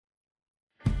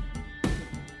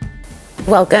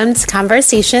Welcome to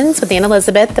Conversations with Anne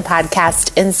Elizabeth, the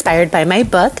podcast inspired by my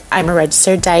book, I'm a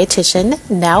Registered Dietitian,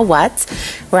 Now What?,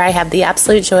 where I have the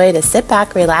absolute joy to sit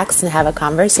back, relax, and have a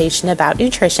conversation about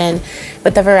nutrition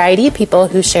with a variety of people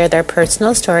who share their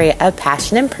personal story of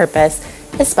passion and purpose,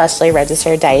 especially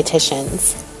registered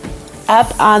dietitians.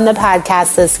 Up on the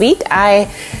podcast this week, I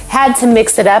had to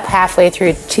mix it up halfway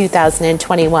through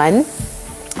 2021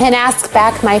 and ask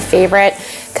back my favorite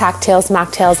cocktails,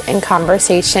 mocktails, and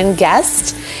conversation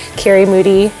guests, Carrie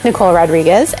Moody, Nicole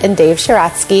Rodriguez, and Dave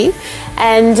Sharatsky,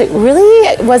 and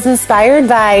really was inspired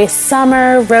by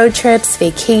summer, road trips,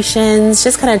 vacations,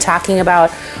 just kind of talking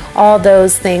about all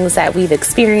those things that we've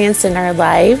experienced in our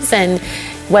lives, and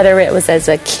whether it was as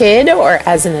a kid or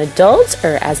as an adult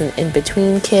or as an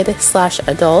in-between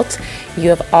kid/adult, you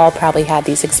have all probably had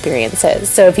these experiences.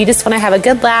 So if you just want to have a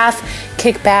good laugh,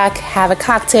 kick back, have a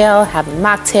cocktail, have a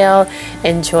mocktail,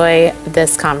 enjoy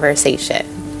this conversation.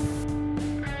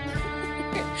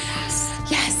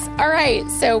 Yes. All right.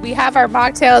 So we have our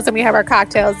mocktails and we have our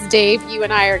cocktails. Dave, you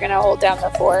and I are going to hold down the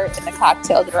fort in the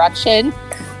cocktail direction.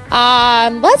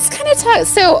 Let's kind of talk.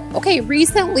 So, okay,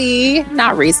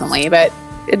 not recently, but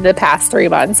in the past 3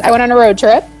 months, I went on a road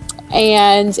trip,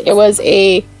 and it was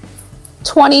a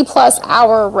 20-plus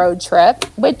hour road trip,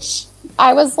 which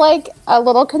I was like a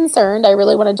little concerned. I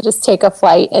really wanted to just take a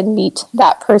flight and meet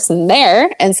that person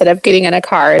there instead of getting in a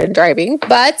car and driving.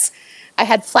 But I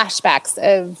had flashbacks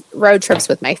of road trips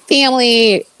with my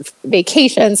family,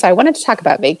 vacations. So I wanted to talk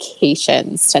about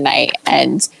vacations tonight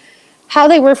and how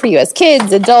they were for you as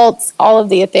kids, adults, all of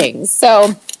the things.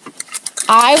 So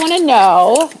I want to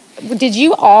know, did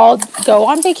you all go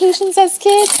on vacations as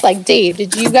kids? Like, Dave,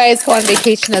 did you guys go on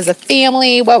vacation as a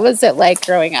family? What was it like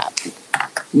growing up?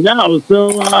 No, so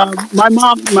my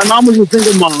mom was a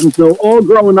single mom, so all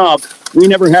growing up, we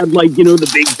never had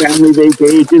the big family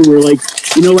vacation where like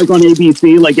on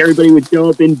ABC, like everybody would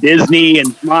show up in Disney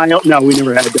and smile. No, we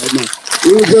never had that. No.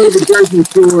 We would go to the grocery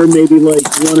store maybe like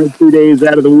 1 or 2 days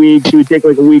out of the week. She would take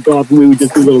like a week off and we would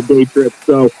just do little day trips.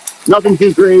 So nothing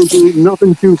too crazy,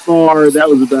 nothing too far. That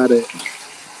was about it.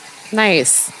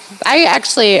 Nice. I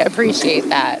actually appreciate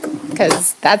that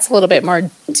because that's a little bit more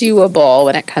doable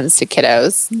when it comes to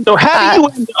kiddos. So how do you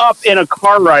end up in a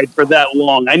car ride for that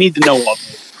long? I need to know all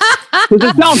this.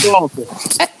 Because it sounds awful.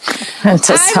 It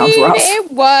does sound rough.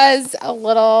 It was a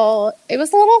little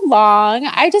long.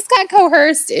 I just got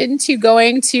coerced into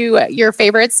going to your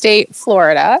favorite state,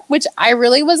 Florida, which I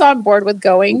really was on board with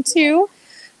going to.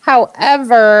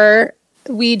 However,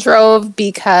 we drove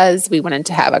because we wanted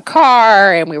to have a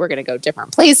car and we were going to go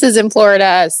different places in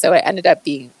Florida. So it ended up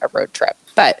being a road trip.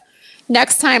 But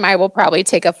next time I will probably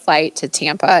take a flight to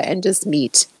Tampa and just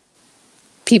meet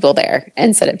people there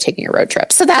instead of taking a road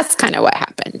trip. So that's kind of what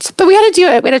happened. But we had to do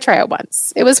it. We had to try it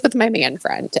once. It was with my man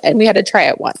friend and we had to try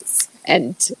it once.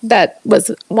 And that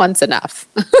was once enough.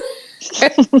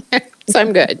 So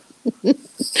I'm good.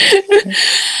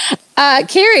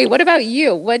 Carrie, what about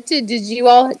you? What did you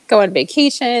all go on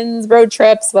vacations, road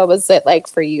trips? What was it like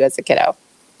for you as a kiddo?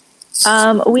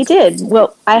 We did.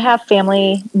 Well, I have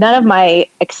family. None of my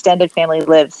extended family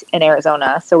lives in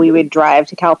Arizona. So we would drive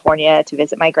to California to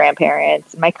visit my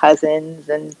grandparents and my cousins.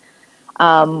 And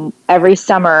every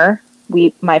summer,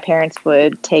 my parents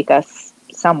would take us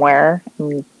somewhere.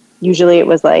 And usually it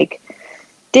was like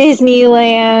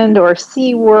Disneyland or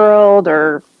SeaWorld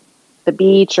or the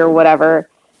beach or whatever.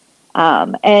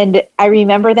 And I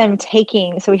remember them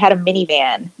so we had a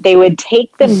minivan. They would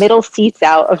take the middle seats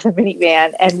out of the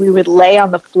minivan and we would lay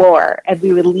on the floor and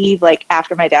we would leave like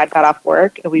after my dad got off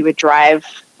work and we would drive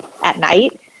at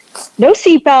night. No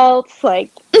seatbelts,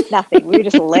 like nothing. We would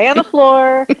just lay on the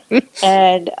floor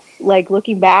and like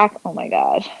looking back, oh my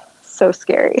God, so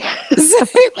scary.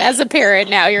 As a parent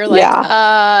now, you're like,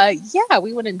 yeah,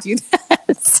 we wouldn't do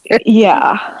that.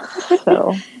 Yeah.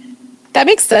 So that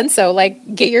makes sense. So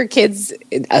like get your kids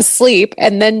asleep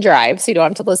and then drive so you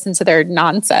don't have to listen to their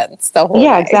nonsense the whole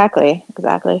day. Exactly.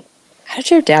 How did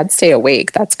your dad stay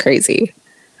awake? That's crazy.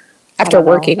 After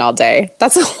working all day.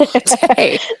 That's a whole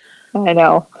day. I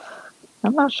know.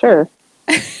 I'm not sure.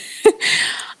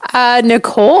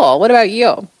 Nicole, what about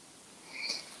you?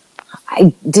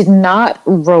 I did not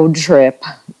road trip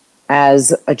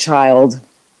as a child.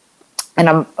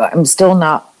 And I'm still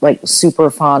not like super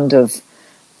fond of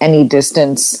any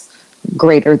distance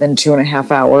greater than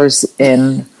 2.5 hours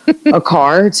in a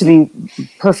car, to be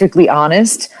perfectly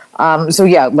honest. So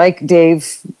yeah, like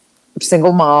Dave,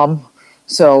 single mom,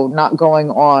 so not going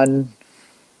on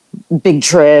big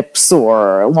trips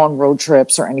or long road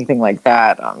trips or anything like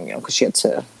that, because she had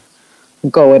to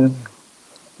go and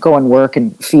work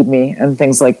and feed me and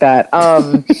things like that.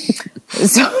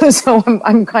 So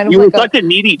I'm kind of You were like such a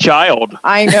needy child.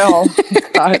 I know.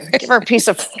 God, give her a piece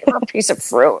of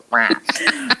fruit.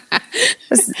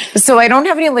 So I don't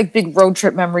have any like big road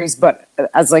trip memories, but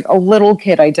as like a little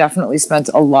kid, I definitely spent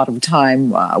a lot of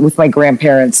time with my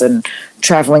grandparents and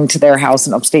traveling to their house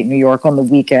in upstate New York on the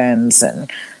weekends, and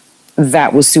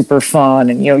that was super fun.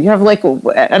 And you have like,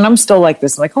 and I'm still like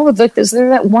this, like, oh, is there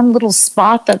that one little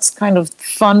spot that's kind of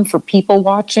fun for people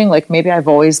watching? Like maybe I've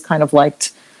always kind of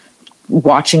liked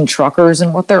watching truckers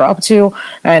and what they're up to,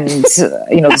 and this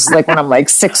is like when I'm like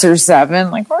 6 or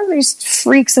 7, like, what are these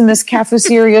freaks in this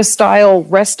cafeteria style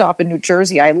rest stop in New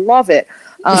Jersey? I love it.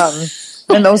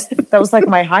 And that was like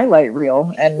my highlight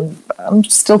reel, and I'm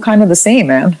still kind of the same,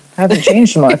 man. I haven't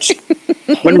changed much.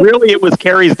 When really it was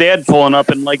Carrie's dad pulling up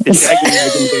in like the Shaggin'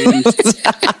 Wagon band.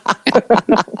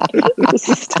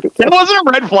 That wasn't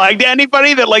a red flag to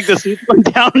anybody that like the seats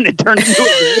went down and it turned into a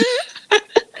bed.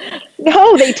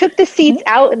 No, they took the seats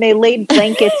out and they laid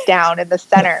blankets down in the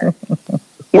center.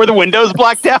 Were the windows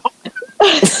blacked out?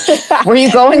 Were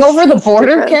you going over the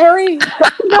border, Carrie?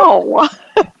 No.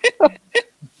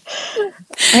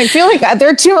 I feel like there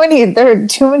are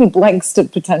too many blanks to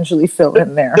potentially fill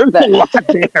in there. There's a lot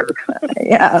there.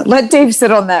 Yeah, let Dave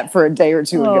sit on that for a day or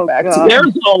two and get back to you.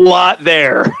 There's a lot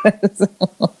there.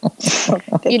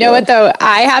 You know what though?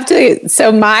 I have to. So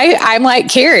I'm like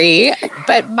Carrie,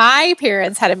 but my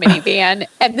parents had a minivan,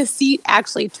 and the seat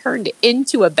actually turned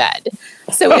into a bed.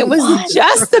 So it was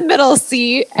just the middle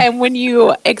seat, and when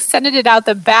you extended it out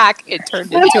the back, it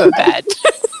turned into a bed.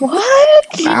 What?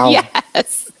 Wow.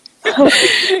 Yes.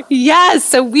 Yes.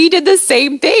 So we did the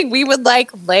same thing. We would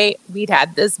we'd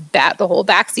had the whole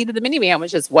back seat of the minivan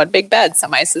was just one big bed. So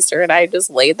my sister and I just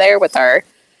laid there with our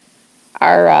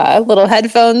little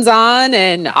headphones on,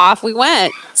 and off we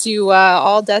went to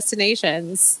all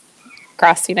destinations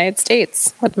across the United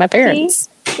States with my parents.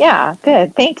 Yeah,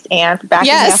 good. Thanks, Anne, for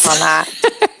backing me up on that.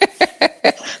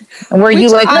 Were you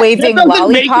like waving that doesn't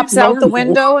lollipops make it out the normal.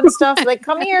 window and stuff? Like,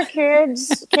 come here,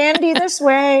 kids. Candy this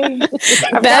way. I've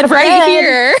got Bed a right bed.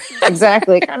 here.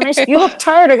 Exactly. Got a nice, you look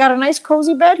tired. I got a nice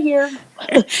cozy bed here.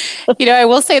 I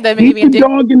will say that Keep minivan the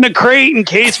dog in the crate in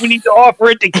case we need to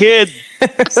offer it to kids.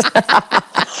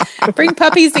 bring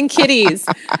puppies and kitties.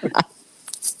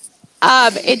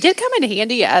 It did come in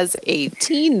handy as a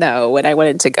teen, though, when I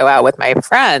wanted to go out with my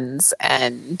friends,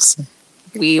 and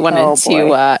we wanted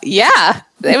to.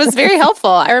 It was very helpful.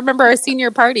 I remember our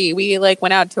senior party. We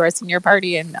went out to our senior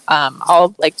party, and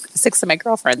all 6 of my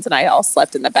girlfriends and I all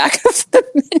slept in the back of the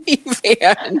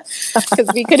minivan because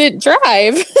we couldn't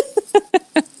drive.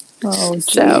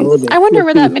 So I wonder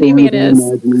where that minivan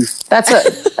is.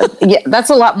 That's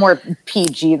a lot more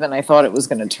PG than I thought it was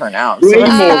going to turn out. So Way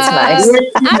that's more.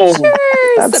 nice. I'm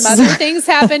sure some other things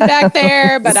happened back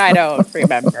there, but I don't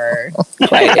remember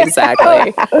quite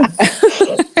exactly.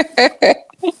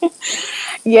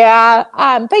 Yeah.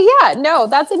 But yeah, no,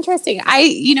 that's interesting.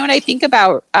 When I think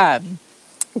about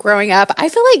growing up, I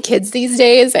feel like kids these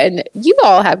days, and you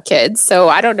all have kids, so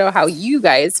I don't know how you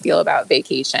guys feel about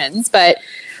vacations, but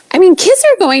I mean, kids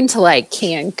are going to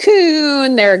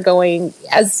Cancun. They're going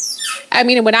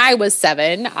when I was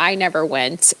 7, I never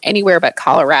went anywhere but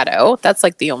Colorado. That's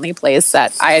the only place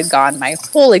that I had gone my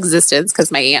whole existence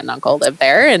because my aunt and uncle lived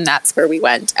there, and that's where we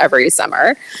went every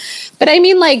summer. But I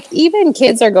mean, even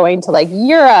kids are going to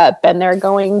Europe, and they're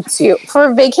going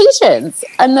for vacations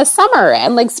in the summer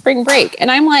and spring break. And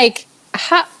I'm like,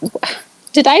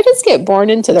 did I just get born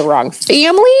into the wrong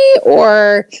family,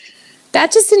 or that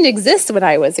just didn't exist when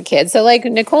I was a kid? So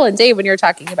Nicole and Dave, when you're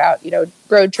talking about,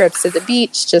 road trips to the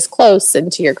beach just close and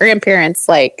to your grandparents,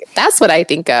 that's what I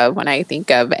think of when I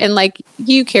think of. And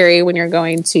you, Carrie, when you're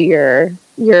going to your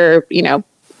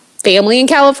family in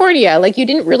California, you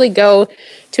didn't really go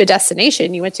to a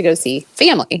destination. You went to go see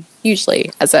family,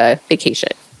 usually as a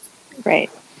vacation.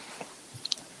 Right.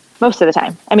 Most of the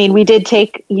time. I mean, we did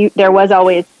there was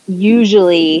always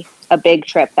usually a big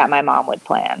trip that my mom would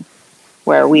plan,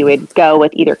 where we would go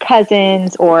with either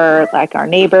cousins or our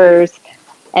neighbors.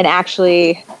 And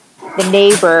actually, the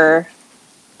neighbor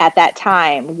at that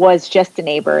time was just a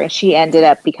neighbor, and she ended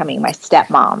up becoming my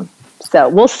stepmom. So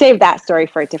we'll save that story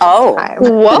for a different time.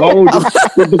 Whoa.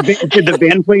 Did the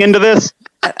van play into this?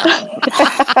 Took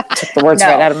the words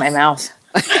right out of my mouth.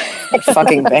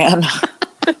 Fucking van.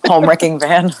 Home wrecking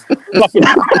van. Fucking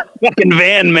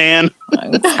van, man.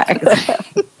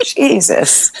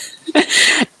 Jesus.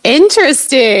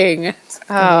 Interesting.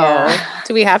 Oh,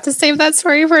 do we have to save that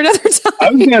story for another time?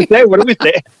 I was going to say, what do we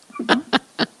say?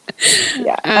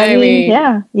 Yeah. I mean,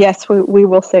 yeah. Yes, we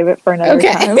will save it for another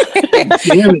time.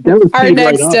 Damn it, that was Our paid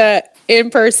next right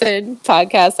in-person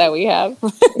podcast that we have.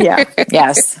 Yeah.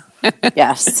 Yes.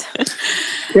 Yes.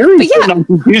 Carrie's sitting on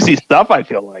some juicy stuff, I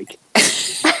feel like.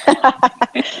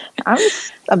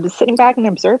 I'm just sitting back and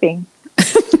observing.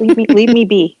 Leave me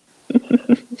be.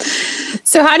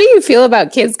 So how do you feel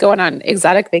about kids going on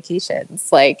exotic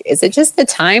vacations? Like, is it just the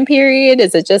time period?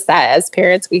 Is it just that as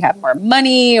parents we have more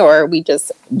money, or we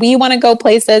want to go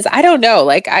places? I don't know.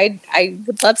 Like, I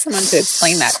would love someone to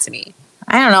explain that to me.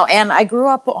 I don't know. And I grew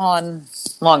up on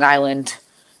Long Island,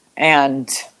 and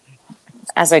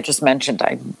as I just mentioned,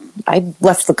 I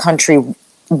left the country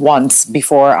once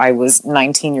before I was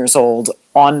 19 years old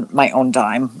on my own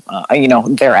dime,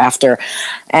 thereafter.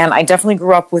 And I definitely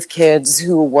grew up with kids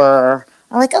who were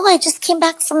like, oh, I just came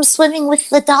back from swimming with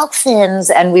the dolphins.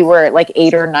 And we were like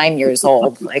 8 or 9 years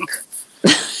old. Like,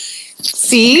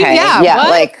 see? Okay, Yeah. What?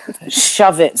 Like,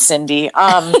 shove it, Cindy.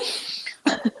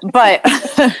 But,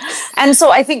 and so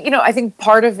I think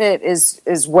part of it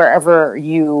is wherever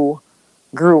you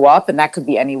grew up, and that could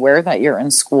be anywhere that you're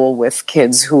in school with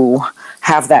kids who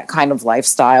have that kind of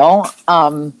lifestyle.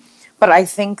 But I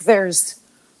think there's,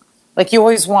 like, you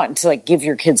always want to like give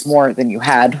your kids more than you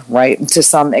had, right? To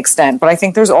some extent. But I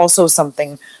think there's also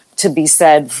something to be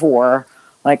said for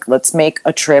like, let's make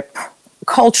a trip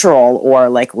cultural, or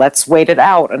like, let's wait it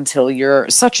out until you're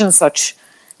such and such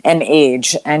an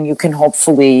age and you can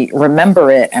hopefully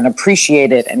remember it and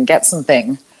appreciate it and get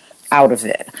something out of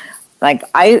it. Like,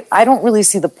 I don't really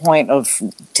see the point of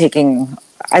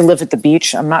I live at the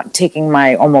beach. I'm not taking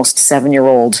my almost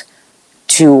 7-year-old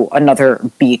to another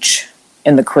beach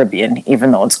in the Caribbean,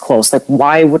 even though it's close. Like,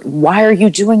 why are you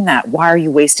doing that? Why are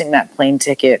you wasting that plane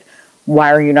ticket?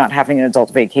 Why are you not having an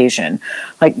adult vacation?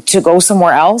 Like, to go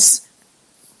somewhere else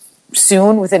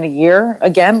soon, within a year,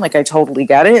 again, like, I totally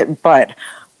get it. But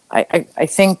I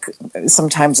think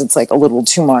sometimes it's like a little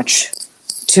too much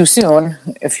too soon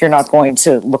if you're not going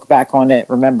to look back on it,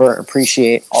 remember,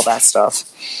 appreciate all that stuff.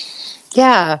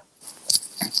 Yeah.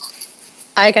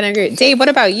 I can agree. Dave, what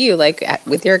about you? Like,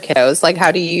 with your kiddos, like,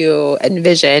 how do you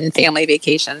envision family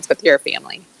vacations with your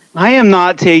family? I am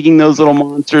not taking those little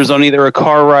monsters on either a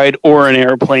car ride or an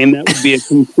airplane. That would be a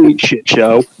complete shit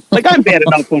show. Like, I'm bad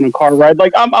enough on a car ride.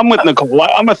 Like, I'm with Nicole.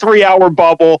 I'm a 3-hour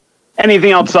bubble.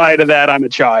 Anything outside of that, I'm a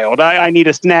child. I need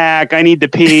a snack. I need to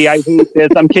pee. I hate this.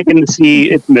 I'm kicking the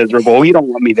seat. It's miserable. You don't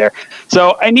want me there.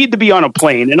 So I need to be on a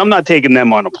plane, and I'm not taking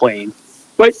them on a plane.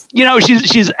 But,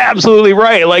 she's absolutely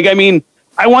right. Like, I mean,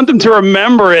 I want them to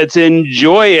remember it, to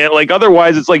enjoy it. Like,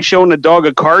 otherwise, it's like showing a dog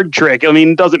a card trick. I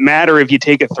mean, it doesn't matter if you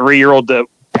take a 3-year-old to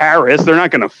Paris. They're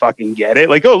not going to fucking get it.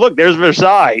 Like, oh, look, there's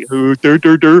Versailles.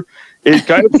 Is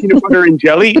kind of peanut butter and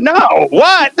jelly? No.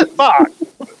 What the fuck?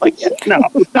 Like, no,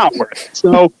 it's not worth it.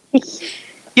 So,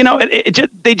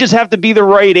 they just have to be the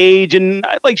right age. And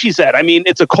like she said, I mean,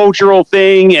 it's a cultural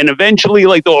thing, and eventually,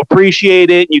 like, they'll appreciate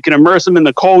it. You can immerse them in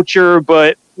the culture,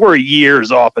 but we're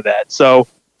years off of that. So,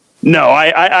 no,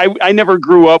 I never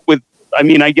grew up with, I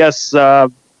mean, I guess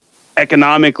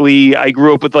economically, I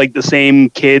grew up with like the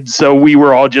same kids. So we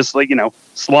were all just like,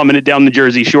 slumming it down the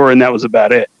Jersey Shore, and that was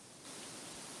about it.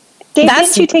 Dave,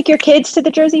 didn't you take your kids to the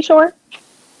Jersey Shore?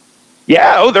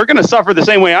 Yeah. Oh, they're going to suffer the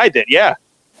same way I did. Yeah.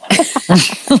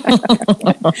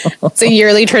 It's a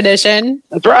yearly tradition.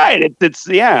 That's right. It's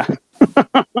yeah.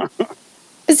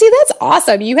 See, that's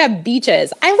awesome. You have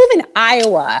beaches. I live in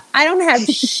Iowa. I don't have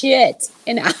shit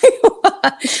in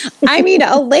Iowa. I mean,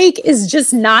 a lake is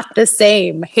just not the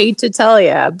same. Hate to tell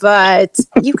you, but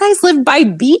you guys live by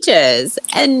beaches.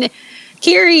 And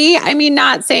Carrie, I mean,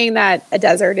 not saying that a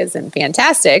desert isn't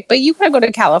fantastic, but you gotta go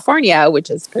to California,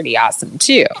 which is pretty awesome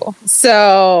too.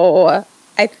 So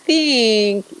I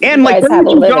think and like, where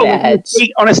would you go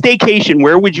on a staycation?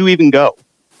 Where would you even go?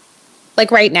 Like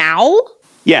right now?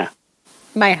 Yeah.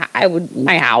 My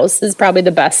house is probably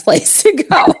the best place to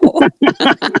go.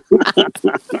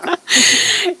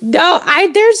 No,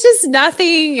 there's just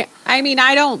nothing. I mean,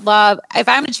 I don't love, if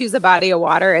I'm going to choose a body of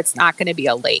water, it's not going to be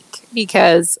a lake,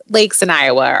 because lakes in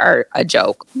Iowa are a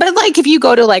joke. But like, if you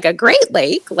go to like a Great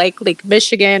Lake, like Lake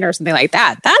Michigan or something like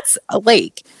that, that's a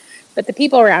lake. But the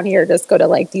people around here just go to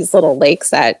like these little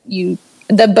lakes that the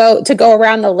boat to go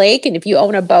around the lake. And if you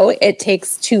own a boat, it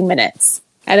takes 2 minutes.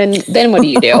 And then what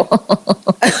do?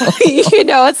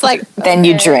 It's like... Then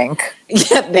you drink.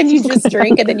 Yeah, then you just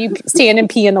drink, and then you stand and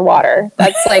pee in the water.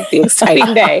 That's like the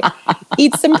exciting day.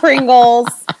 Eat some Pringles.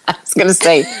 I was going to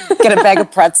say, get a bag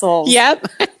of pretzels. Yep.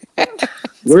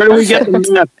 Where do we get them?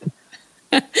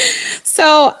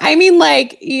 So, I mean,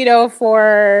 like,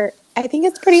 I think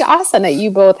it's pretty awesome that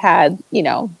you both had,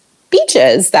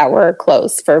 beaches that were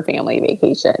close for family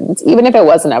vacations, even if it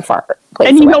wasn't a far place.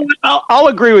 And you away. know what? I'll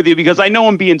agree with you because I know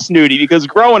I'm being snooty because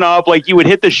growing up, like you would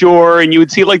hit the shore and you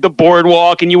would see like the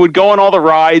boardwalk and you would go on all the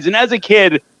rides. And as a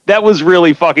kid, that was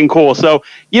really fucking cool. So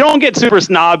you don't get super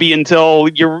snobby until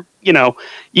you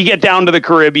get down to the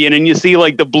Caribbean and you see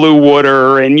like the blue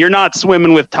water and you're not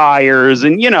swimming with tires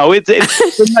and it's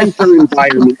a nicer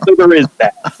environment. So there is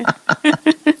that.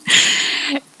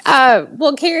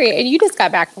 Well, Carrie, and you just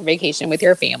got back from vacation with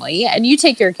your family and you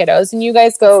take your kiddos and you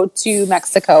guys go to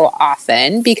Mexico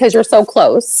often because you're so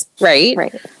close, right?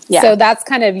 Right. Yeah. So that's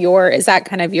is that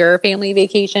kind of your family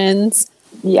vacations?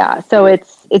 Yeah. So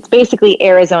it's basically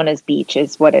Arizona's beach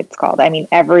is what it's called. I mean,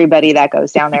 everybody that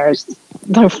goes down there is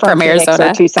from Phoenix Arizona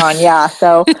or Tucson. Yeah.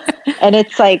 So, and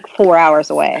it's like 4 hours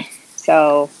away.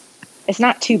 So it's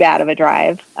not too bad of a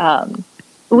drive.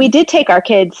 We did take our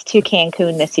kids to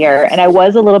Cancun this year, and I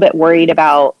was a little bit worried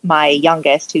about my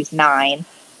youngest, who's 9.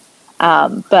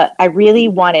 But I really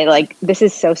wanted, like, this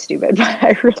is so stupid, but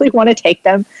I really want to take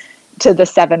them to the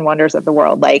 7 wonders of the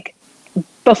world, like,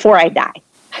 before I die.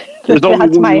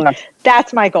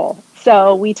 That's my goal.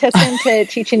 So we took them to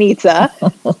Chichen Itza.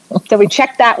 So we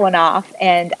checked that one off,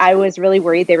 and I was really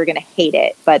worried they were going to hate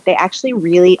it, but they actually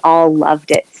really all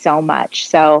loved it so much.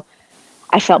 So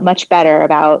I felt much better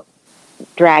about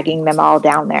dragging them all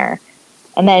down there.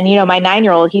 And then, my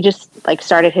 9-year-old, he just like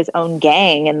started his own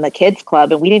gang in the kids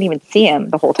club and we didn't even see him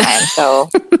the whole time. So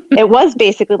it was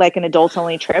basically like an adults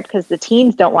only trip because the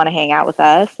teens don't want to hang out with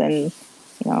us. And,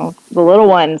 the little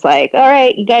one's like, all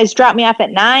right, you guys drop me off at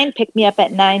 9, pick me up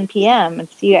at 9 p.m. and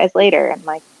see you guys later. I'm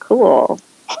like, cool.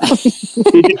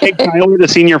 Did you take Tyler to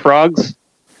Senior Frogs?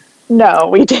 No,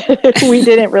 we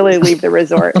didn't really leave the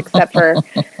resort except for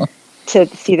to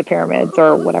see the pyramids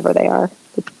or whatever they are.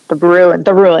 The ruins,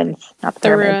 not the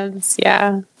pyramids. Ruins,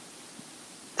 yeah.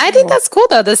 I think that's cool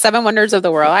though, the 7 wonders of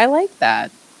the world. I like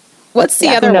that. What's the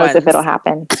other who knows ones? if it'll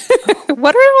happen.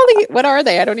 What are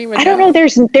they? I don't even know. I don't know.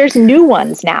 There's new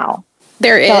ones now.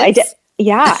 There is. I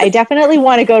definitely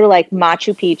want to go to like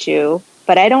Machu Picchu,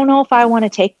 but I don't know if I want to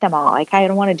take them all. Like I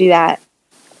don't want to do that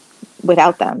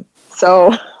without them.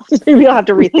 So maybe I'll have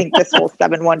to rethink this whole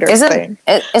 7 wonders thing.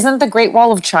 Isn't the Great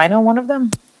Wall of China one of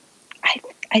them?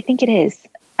 I think it is.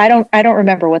 I don't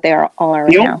remember what they all are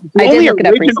right now. The I only did look it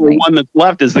up original recently. one that's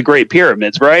left is the Great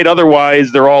Pyramids, right?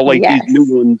 Otherwise, they're all like Yes. these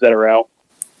new ones that are out.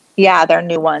 Yeah, they're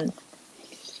new ones.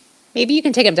 Maybe you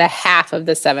can take them to half of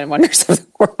the 7 wonders of the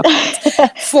world.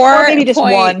 Or maybe just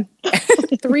one.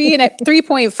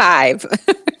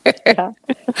 3.5. Yeah.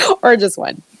 Or just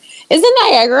one. Isn't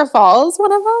Niagara Falls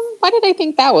one of them? Why did I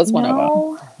think that was one of them?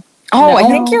 Oh, No. I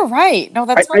think you're right. No,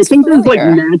 that's I think there's like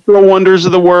natural wonders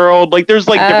of the world. Like there's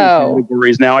like different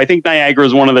categories now. I think Niagara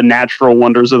is one of the natural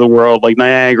wonders of the world, like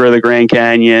Niagara, the Grand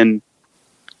Canyon.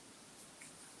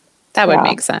 That would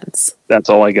make sense. That's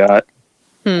all I got.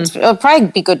 It'll probably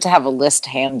be good to have a list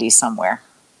handy somewhere.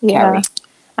 Yeah, Carrie.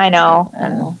 I know.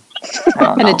 And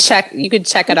you could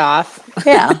check it off.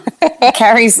 Yeah,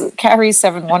 Carrie's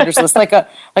 7 wonders list, like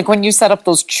when you set up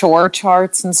those chore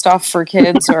charts and stuff for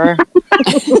kids, or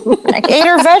like ate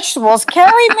her vegetables.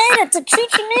 Carrie made it to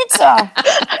Chichen Itza.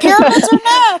 Pyramids are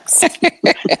next.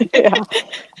 Yeah.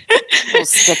 Those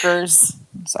stickers.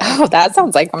 So, Oh, that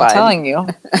sounds like fun. I'm telling you,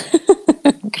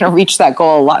 you're gonna reach that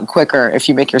goal a lot quicker if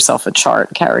you make yourself a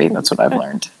chart, Carrie. That's what I've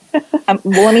learned.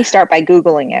 Well, let me start by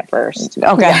Googling it first.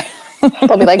 Okay.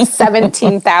 There'll be like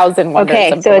 17,000 wonders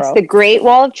Okay, of so the it's world. the Great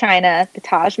Wall of China, the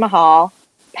Taj Mahal,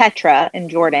 Petra in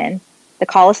Jordan, the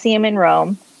Colosseum in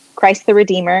Rome, Christ the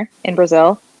Redeemer in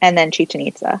Brazil, and then Chichen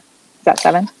Itza. Is that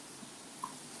 7?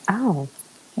 Oh,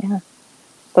 Yeah.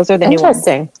 Those are the new ones.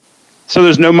 interesting. So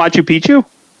there's no Machu Picchu?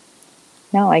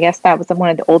 No, I guess that was one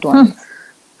of the old ones.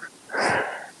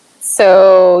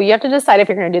 So you have to decide if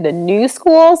you're going to do the new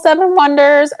school 7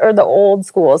 wonders or the old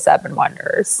school 7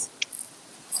 wonders.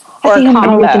 I think I'm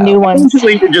going with the combo. new ones.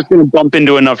 Usually you're just going to bump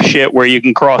into enough shit where you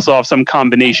can cross off some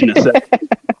combination of seven.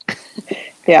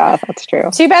 Yeah, that's true.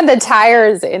 Too bad the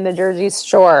tires in the Jersey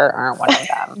Shore aren't one of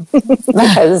them.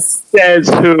 Because Says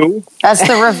who? That's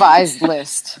the revised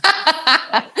list.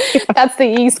 that's the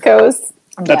East Coast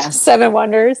Yes. 7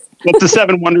 wonders. What's the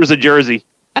 7 wonders of Jersey?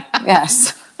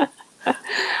 Yes.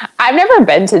 I've never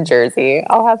been to Jersey.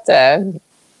 All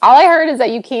I heard is that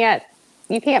you can't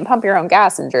pump your own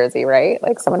gas in Jersey, right?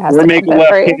 Like someone has Or to make a pump it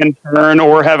for you. left-hand turn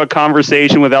or have a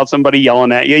conversation without somebody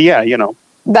yelling at you. Yeah,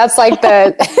 That's like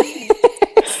the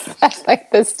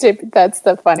that's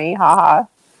the funny haha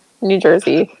New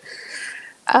Jersey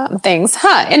things.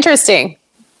 Interesting.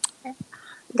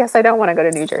 Guess I don't want to go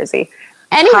to New Jersey.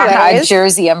 Anyways,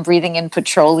 Jersey, I'm breathing in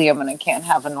petroleum and I can't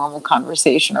have a normal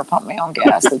conversation or pump my own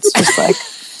gas. It's just like,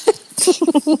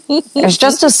 there's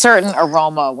just a certain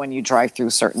aroma when you drive through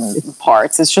certain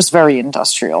parts. It's just very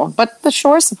industrial. But the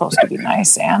shore is supposed to be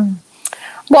nice, Anne.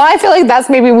 well, I feel like that's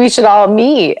maybe we should all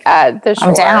meet at the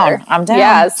shore. I'm down.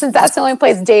 Yeah, since that's the only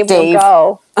place Dave will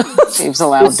go. Dave's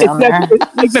allowed down there.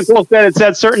 It's like Nicole said, it's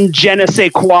that certain je ne sais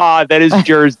quoi that is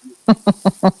Jersey.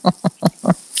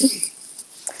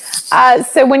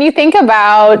 So when you think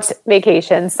about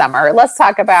vacation, summer, let's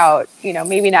talk about,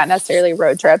 maybe not necessarily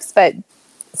road trips, but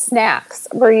snacks.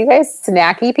 Were you guys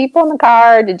snacky people in the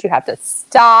car? Did you have to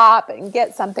stop and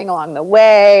get something along the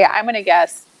way? I'm going to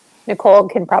guess Nicole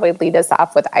can probably lead us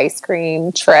off with ice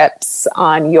cream trips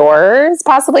on yours,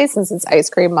 possibly, since it's ice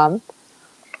cream month.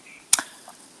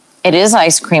 It is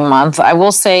ice cream month. I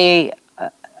will say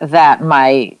that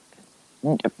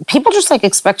people just like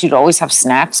expect you to always have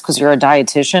snacks because you're a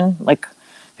dietitian. Like,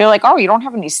 they're like, oh, you don't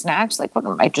have any snacks? Like, what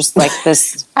am I, just like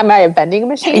this? Am I a vending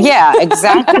machine? Yeah,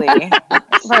 exactly.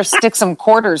 Better stick some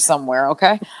quarters somewhere,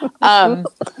 okay? Yeah.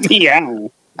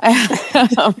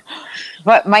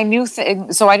 But my new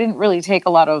thing, so I didn't really take a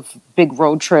lot of big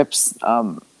road trips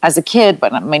as a kid,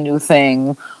 but my new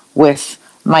thing with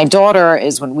my daughter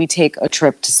is when we take a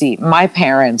trip to see my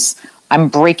parents, I'm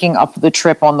breaking up the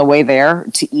trip on the way there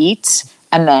to eat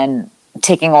and then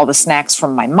taking all the snacks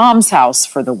from my mom's house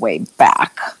for the way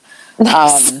back.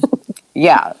 Nice.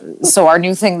 Yeah. So our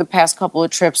new thing, the past couple of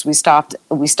trips, we stopped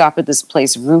at this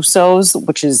place, Russo's,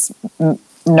 which is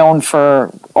known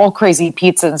for all crazy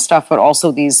pizza and stuff, but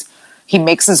also he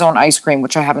makes his own ice cream,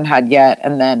 which I haven't had yet.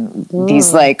 And then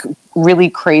these like really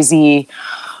crazy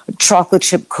chocolate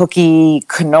chip cookie,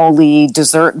 cannoli,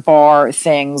 dessert bar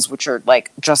things, which are like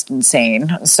just insane.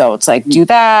 So it's like, do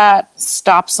that,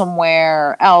 stop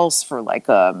somewhere else for like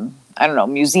I don't know,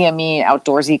 museum-y,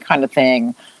 outdoorsy kind of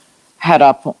thing, head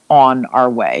up on our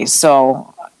way.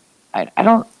 So I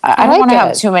don't want to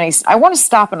have too many. I want to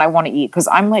stop and I want to eat because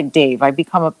I'm like Dave. I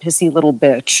become a pissy little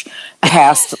bitch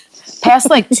past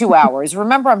like 2 hours.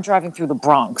 Remember, I'm driving through the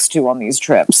Bronx too on these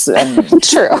trips, and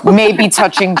True. maybe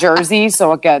touching Jersey,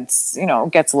 so it gets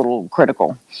a little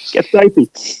critical. Gets dicey.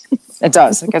 It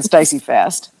does. It gets dicey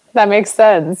fast. That makes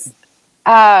sense.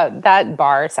 That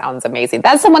bar sounds amazing.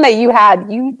 That's the one that you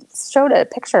had. You showed a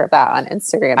picture of that on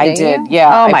Instagram. I did.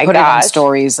 Yeah. Oh my I put gosh. it in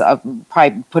stories. I'll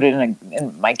probably put it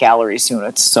in my gallery soon.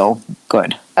 It's so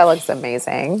good. That looks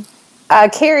amazing.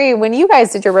 Carrie, when you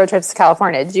guys did your road trips to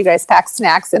California, did you guys pack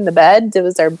snacks in the bed?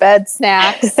 Was there bed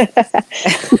snacks?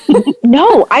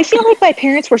 No, I feel like my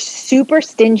parents were super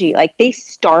stingy. Like, they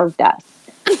starved us.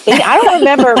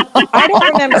 I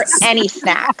don't remember any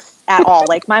snacks at all.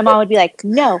 Like, my mom would be like,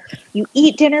 no, you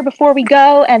eat dinner before we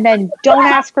go and then don't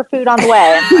ask for food on the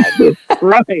way. I'm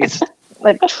Right.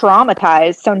 like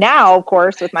traumatized. So now, of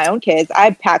course, with my own kids,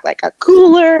 I pack like a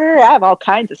cooler. I have all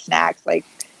kinds of snacks, like,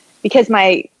 because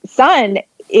my son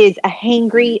is a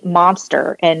hangry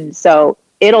monster. And so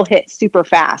it'll hit super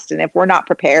fast. And if we're not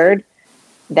prepared,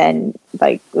 then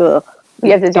like, ugh,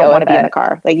 You have to deal don't want with to be in it. the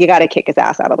car. Like, you got to kick his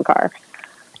ass out of the car.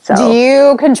 So Do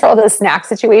you control the snack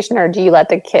situation, or do you let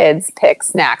the kids pick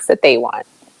snacks that they want?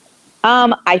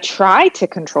 I try to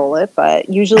control it, but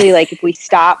usually, like, if we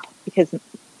stop, because,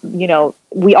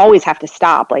 we always have to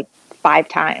stop like 5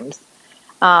 times,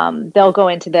 they'll go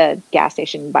into the gas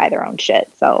station and buy their own shit.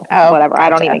 So whatever. I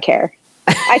don't gotcha. even care.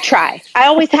 I try. I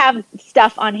always have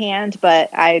stuff on hand, but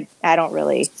I don't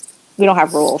really, we don't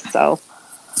have rules. So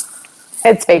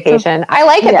It's vacation. I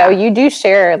like it Yeah. though. You do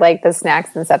share like the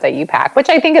snacks and stuff that you pack, which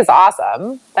I think is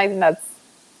awesome. I think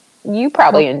you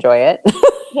probably enjoy it.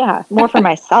 yeah, more for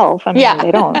myself. I mean, Yeah.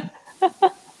 they don't.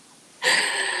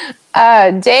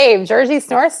 Dave, Jersey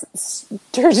Shore snacks.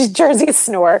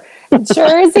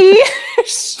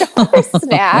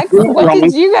 What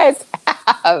did you guys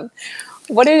have?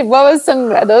 What was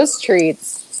some of those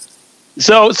treats?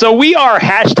 So we are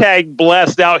hashtag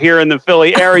blessed out here in the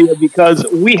Philly area because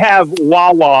we have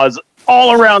Wawa's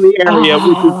all around the area,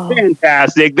 which is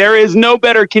fantastic. There is no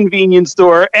better convenience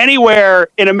store anywhere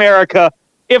in America,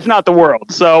 if not the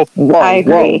world. So I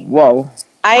agree. Whoa.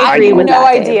 I agree have with no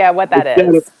that. Dave. idea what that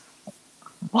is.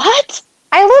 What?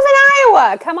 I live in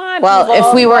Iowa. Come on. Well, people.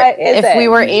 if we What were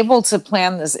is it? able to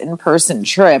plan this in-person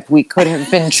trip, we could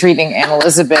have been treating Anne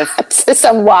Elizabeth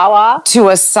Some Wawa. to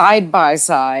a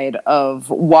side-by-side of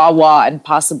Wawa and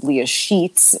possibly a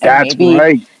Sheetz. And that's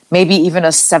right. maybe even a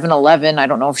 7-Eleven. I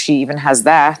don't know if she even has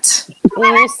that. We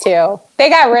used to. They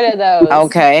got rid of those.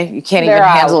 Okay. You can't They're even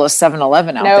out. handle a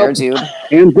 7-Eleven out Nope. there, dude.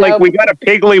 And like Nope. we got a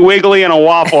Piggly Wiggly and a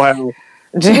Waffle House.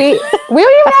 We don't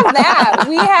even have that.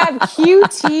 We have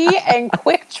QT and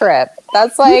Quick Trip.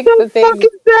 That's like the thing. What the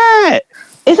fuck is that?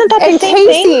 Isn't that the And same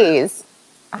thing? Casey's.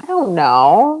 I don't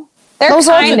know. They're Those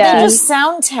are, kind they of. just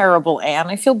sound terrible, Anne.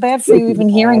 I feel bad for you even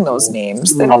hearing those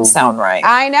names. They don't sound right.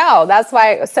 I know. That's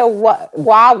why. So what?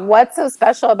 Wow. What's so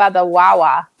special about the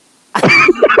Wawa?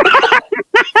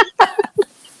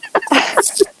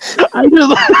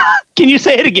 Can you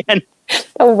say it again?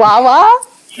 The Wawa.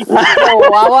 The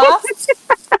Wawa. Is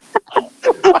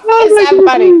that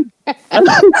funny?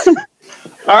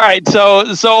 All right, so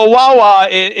Wawa,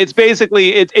 it's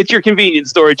basically it's your convenience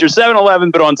store. It's your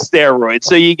 7-Eleven, but on steroids.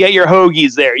 So you get your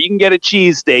hoagies there. You can get a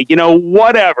cheesesteak,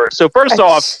 whatever. So first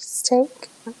off, steak.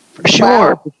 for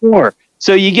sure.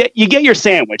 So you get your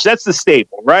sandwich. That's the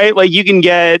staple, right? Like you can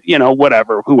get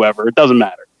whatever, whoever. It doesn't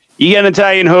matter. You get an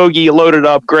Italian hoagie, you load it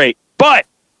up, great. But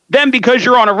then because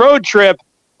you're on a road trip,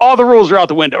 all the rules are out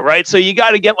the window, right? So you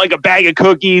got to get like a bag of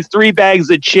cookies, 3 bags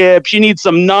of chips. You need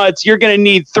some nuts. You're going to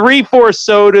need 3-4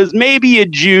 sodas, maybe a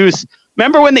juice.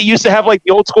 Remember when they used to have like the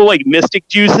old school like Mystic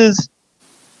juices?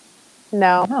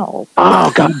 No.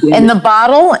 Oh god. In the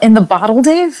bottle,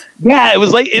 Dave? Yeah, it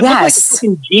was like looked like a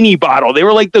fucking genie bottle. They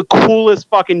were like the coolest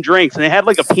fucking drinks, and they had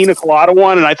like a pina colada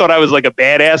one, and I thought I was like a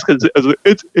badass because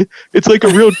it's like a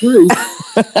real drink.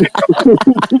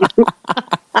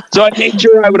 So I made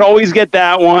sure I would always get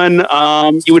that one.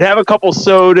 You would have a couple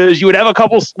sodas. You would have a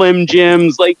couple Slim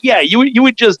Jims. Like, yeah, you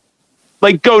would just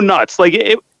like go nuts. Like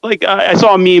I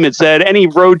saw a meme. It said any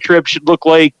road trip should look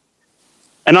like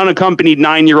an unaccompanied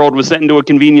 9-year-old was sent into a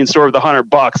convenience store with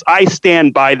 $100. I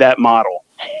stand by that model.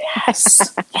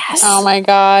 Yes. Oh my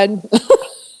god.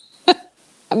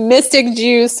 Mystic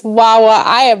juice, Wawa.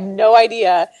 I have no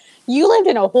idea. You lived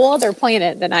in a whole other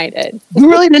planet than I did. You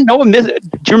really didn't know him. Do you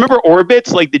remember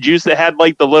Orbits? Like the juice that had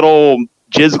like the little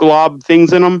jizz glob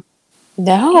things in them?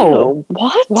 No.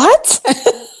 What?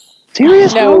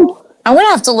 Serious? No. I'm gonna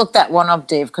have to look that one up,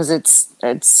 Dave, because it's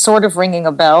sort of ringing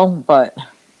a bell, but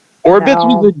Orbits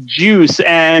was a juice,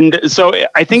 and so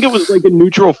I think it was like a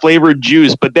neutral flavored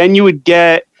juice, but then you would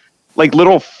get like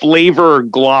little flavor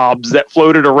globs that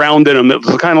floated around in them. It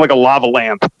was kind of like a lava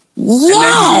lamp.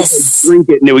 yes, And then you would drink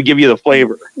it, and it would give you the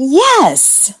flavor.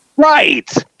 yes. Right.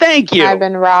 Thank you. I've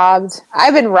been robbed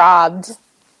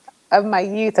of my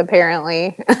youth,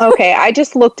 apparently. Okay, I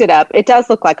just looked it up. It does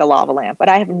look like a lava lamp, but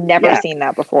I have never seen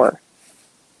that before.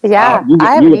 Yeah,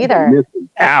 I haven't either.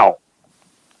 Ow.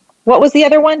 What was the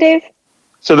other one, Dave?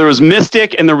 So there was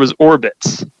Mystic and there was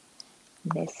Orbits.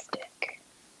 Mystic.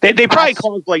 They probably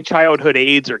caused like childhood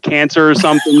AIDS or cancer or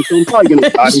something. So I'm probably going to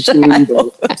die soon.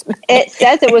 But... It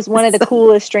says it was one of the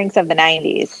coolest drinks of the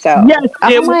 90s. So Yes.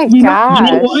 Oh my you know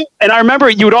gosh. what? And I remember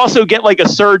you would also get like a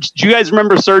Surge. Do you guys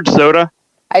remember Surge soda?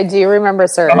 I do remember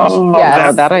Surge. Oh,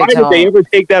 yes. that I Why did don't. they ever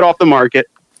take that off the market?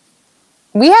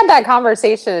 We had that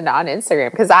conversation on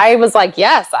Instagram because I was like,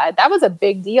 yes, that was a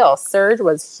big deal. Surge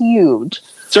was huge.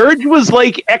 Surge was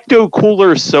like Ecto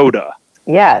Cooler soda.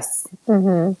 Yes.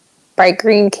 Mm-hmm. Bright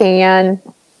green can.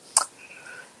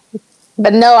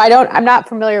 But no, I'm not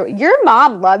familiar. Your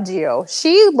mom loved you.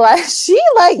 She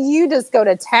let you just go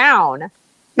to town.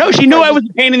 No, she knew I was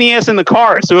a pain in the ass in the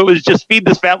car, so it was just feed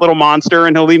this fat little monster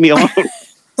and he'll leave me alone.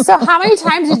 So how many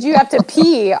times did you have to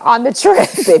pee on the trip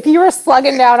if you were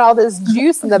slugging down all this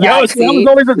juice in the back seat?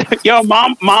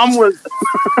 Mom was.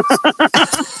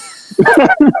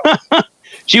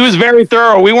 She was very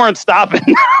thorough. We weren't stopping.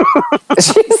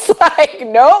 She's like,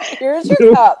 nope, here's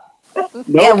your cup. Nope.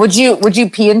 Yeah, would you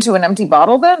pee into an empty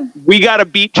bottle then? We got to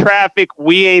beat traffic.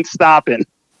 We ain't stopping.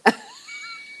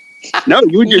 No,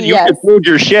 you just hold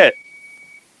your shit.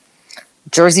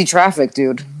 Jersey traffic,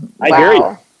 dude. I hear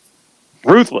you.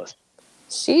 Ruthless.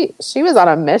 She was on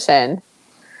a mission.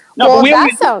 No, well, but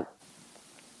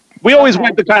we always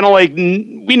went to kind of like,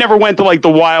 we never went to like the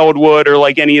Wildwood or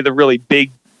like any of the really big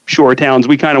shore towns.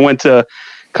 We kind of went to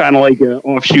kind of like an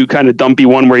offshoot kind of dumpy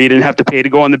one where you didn't have to pay to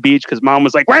go on the beach because mom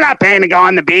was like, we're not paying to go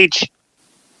on the beach.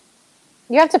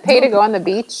 You have to pay to go on the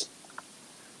beach?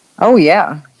 Oh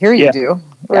yeah, here you do.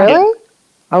 Really? Yeah.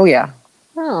 Oh yeah.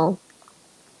 Oh.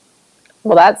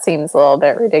 Well, that seems a little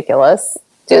bit ridiculous.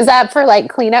 Is that for like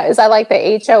cleanup? Is that like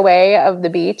the HOA of the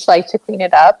beach, like to clean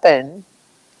it up? And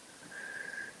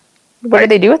what do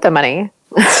they do with the money?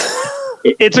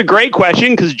 It's a great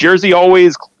question because Jersey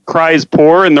always cries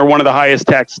poor and they're one of the highest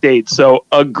tax states. So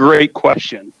a great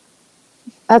question.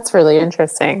 That's really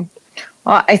interesting.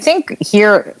 Well, I think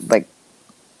here, like,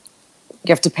 you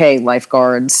have to pay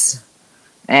lifeguards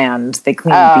and they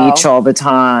clean the beach all the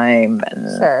time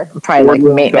and Sure. probably like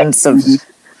maintenance of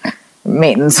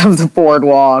maintenance of the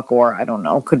boardwalk, or I don't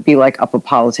know, could be like up a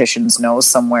politician's nose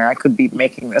somewhere. I could be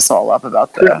making this all up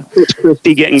about the Chris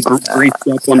Christie getting greased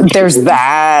up on the there's street.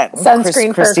 that Sunscreen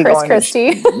for Chris going to-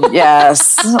 Christie.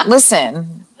 yes.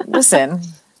 Listen,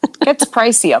 gets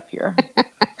pricey up here.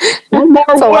 One more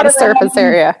It's a lot water of surface on him.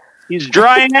 area. He's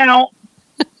drying out.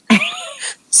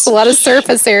 It's a lot of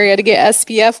surface area to get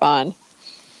SPF on.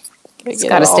 It's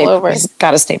got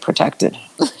to stay protected.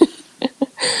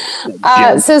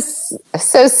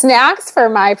 So snacks for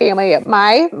my family.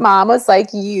 My mom was like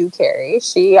you, Carrie.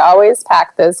 She always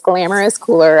packed this glamorous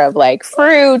cooler of like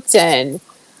fruit and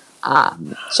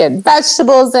she had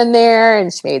vegetables in there,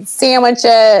 and she made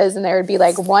sandwiches, and there would be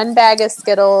like one bag of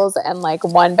Skittles and like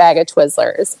one bag of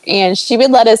Twizzlers, and she would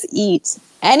let us eat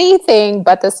anything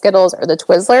but the Skittles or the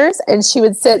Twizzlers, and she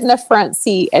would sit in the front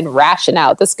seat and ration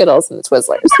out the Skittles and the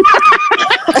Twizzlers.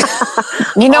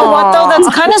 You know what though?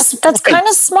 That's kind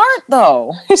of smart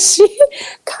though.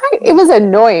 It was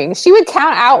annoying. She would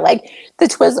count out like the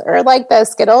Twizzler or like the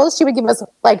Skittles. She would give us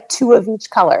like 2 of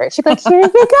each color. She'd be like, "Here you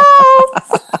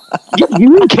go."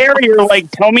 You and Carrie are like,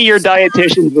 tell me you're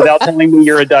dietitians without telling me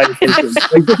you're a dietitian.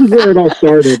 Like, this is where it all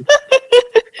started.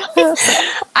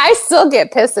 I still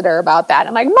get pissed at her about that.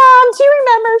 I'm like, "Mom, do you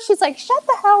remember?" She's like, "Shut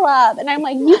the hell up." And I'm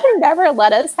like, "You can never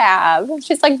let us have." And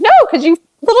she's like, "No, because you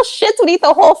little shits would eat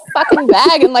the whole fucking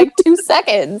bag in like 2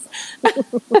 seconds." I'm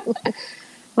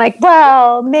like,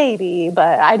 "Well, maybe,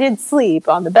 but I did sleep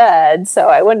on the bed, so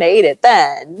I wouldn't have ate it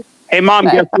then." Hey, Mom,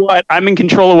 guess what? I'm in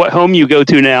control of what home you go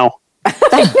to now.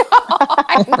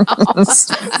 I know.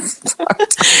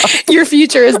 Your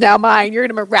future is now mine. You're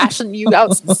going to ration you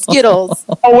out some Skittles.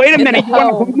 Oh, wait a In minute. the You want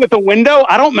a home. home with a window?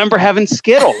 I don't remember having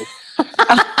Skittles.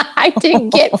 I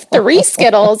didn't get 3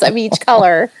 Skittles of each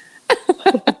color.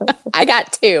 I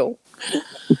got 2.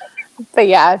 But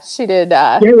yeah, she did.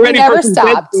 Get We ready never for some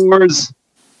stopped. bed stores.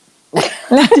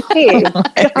 Hey,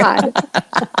 God.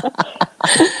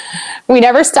 We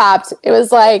never stopped. It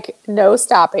was like no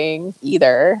stopping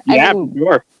either. Yeah, I mean,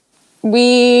 sure.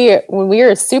 when we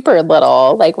were super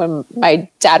little, like when my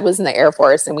dad was in the Air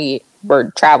Force and we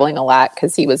were traveling a lot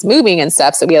because he was moving and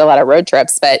stuff, so we had a lot of road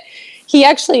trips, but he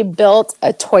actually built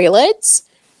a toilet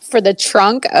for the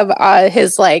trunk of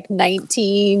his like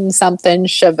 19 something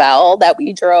Chevelle that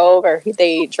we drove, or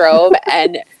they drove,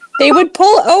 and they would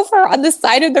pull over on the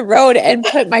side of the road and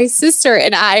put my sister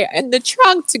and I in the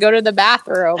trunk to go to the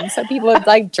bathroom. So people would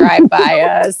like drive by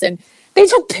us, and they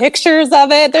took pictures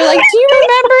of it. They're like, "Do you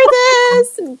remember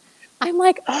this?" And I'm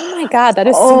like, "Oh my God, that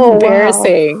is so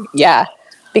embarrassing." Yeah,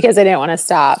 because I didn't want to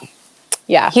stop.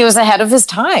 Yeah. He was ahead of his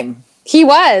time. He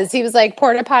was like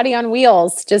porta potty on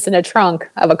wheels, just in a trunk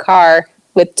of a car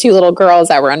with 2 little girls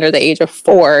that were under the age of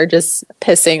 4, just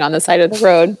pissing on the side of the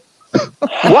road.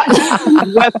 What?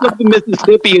 West of the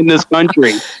Mississippi in this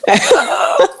country.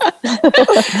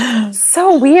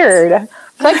 So weird. I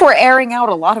feel like we're airing out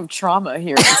a lot of trauma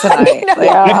here tonight.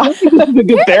 I think this is a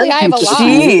good Apparently I have a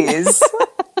therapy lot. session. Jeez.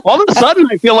 All of a sudden,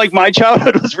 I feel like my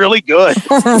childhood was really good.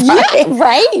 Yeah,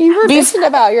 right? You were bitching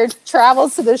about your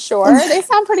travels to the shore. They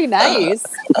sound pretty nice.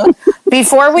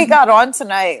 Before we got on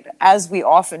tonight, as we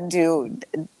often do,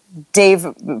 Dave,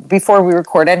 before we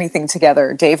record anything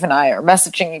together, Dave and I are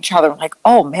messaging each other like,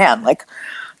 "Oh man, like,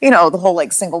 you know, the whole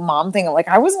like single mom thing. Like,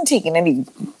 I wasn't taking any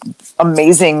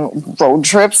amazing road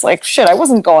trips. Like, shit, I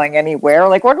wasn't going anywhere.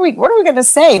 Like, what are we going to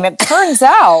say?" And it turns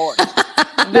out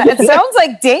that it sounds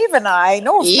like Dave and I,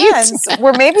 no offense,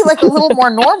 were maybe like a little more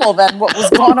normal than what was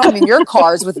going on in your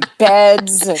cars with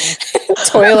beds and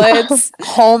Toilets.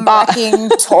 home wrecking,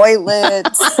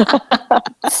 toilets,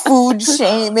 food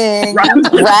shaming,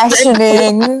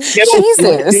 rationing.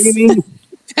 Jesus.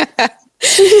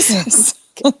 Jesus.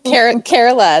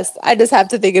 Care less. I just have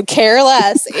to think of care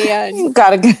less, and You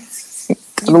gotta get.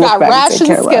 you got ration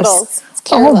Skittles. It's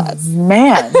care less.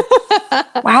 Man.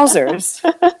 Wowzers.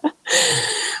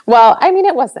 Well, I mean,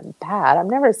 it wasn't bad. I'm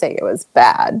never saying it was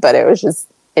bad, but it was just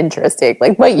interesting.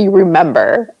 Like what you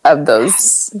remember of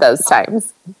those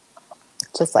times.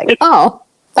 Just like, oh,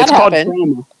 that It's called happened.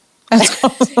 trauma.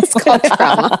 It's called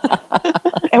trauma.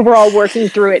 And we're all working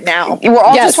through it now. We're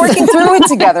all Yes. just working through it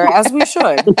together, as we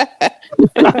should.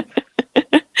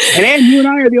 And Ann, you and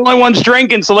I are the only ones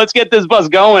drinking, so let's get this bus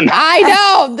going. I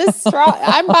know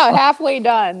I'm about halfway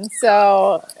done,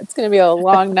 so it's going to be a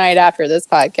long night after this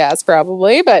podcast,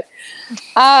 probably. But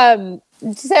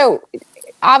so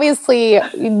obviously,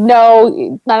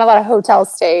 no, not a lot of hotel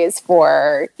stays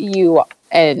for you,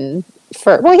 and you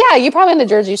probably in the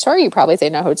Jersey Shore. You probably say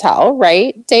no hotel,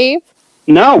 right, Dave?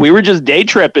 No, we were just day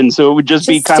tripping, so it would just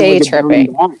be Just kind day of like tripping.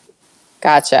 a burn down.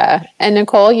 Gotcha. And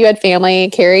Nicole, you had family.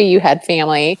 Carrie, you had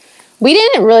family. We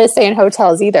didn't really stay in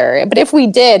hotels either, but if we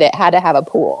did, it had to have a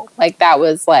pool. Like that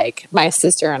was like my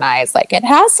sister and I's like, it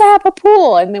has to have a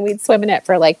pool. And then we'd swim in it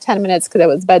for like 10 minutes because it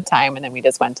was bedtime and then we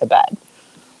just went to bed.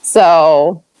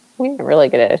 So we didn't really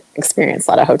get to experience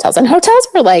a lot of hotels. And hotels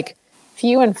were like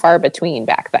few and far between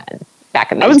back then,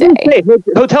 back in the day. Gonna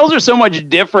say, hotels are so much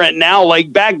different now.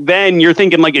 Like back then, you're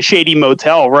thinking like a shady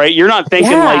motel, right? You're not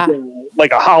thinking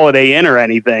like a Holiday Inn or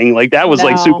anything. Like that was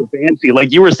like super fancy.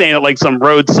 Like you were staying at like some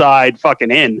roadside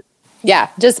fucking inn. Yeah,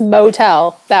 just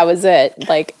motel. That was it.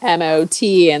 Like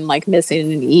M-O-T and like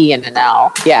missing an E and an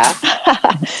L. Yeah.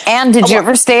 And did you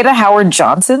ever stay at a Howard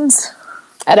Johnson's?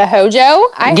 At a Hojo?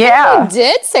 I think I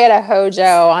did stay at a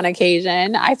Hojo on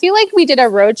occasion. I feel like we did a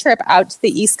road trip out to the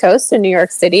East Coast in New York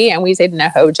City, and we stayed in a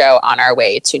Hojo on our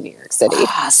way to New York City.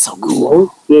 Ah, so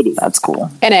cool. That's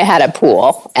cool. And it had a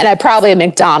pool, and probably a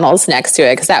McDonald's next to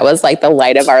it, because that was like the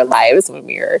light of our lives when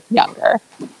we were younger.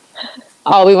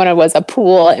 All we wanted was a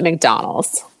pool at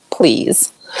McDonald's.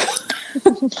 Please.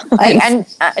 And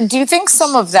do you think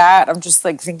some of that, I'm just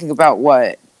like thinking about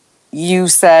what you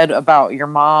said about your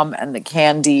mom and the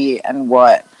candy and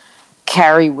what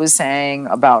Carrie was saying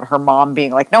about her mom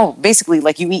being like, no, basically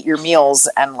like you eat your meals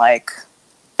and like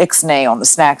ixnay on the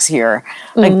snacks here.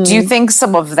 Like, do you think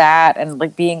some of that and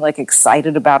like being like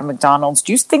excited about a McDonald's,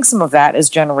 do you think some of that is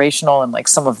generational and like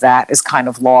some of that is kind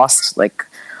of lost? Like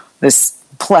this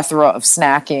plethora of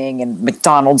snacking and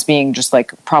McDonald's being just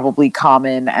like probably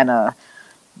common and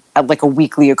like a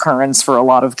weekly occurrence for a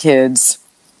lot of kids.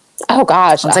 Oh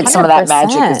gosh, it's like 100%. Some of that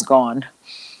magic is gone.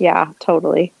 Yeah,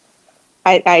 totally.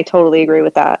 I totally agree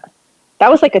with that. That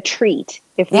was like a treat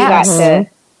if we got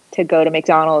to go to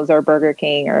McDonald's or Burger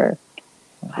King or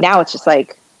now it's just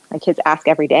like my kids ask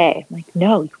every day. I'm like,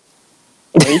 no,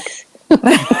 freaks.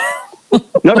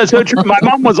 No, that's so true. My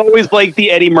mom was always like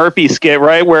the Eddie Murphy skit,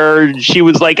 right? Where she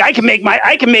was like, I can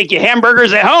make you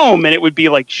hamburgers at home, and it would be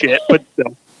like shit, but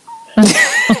still.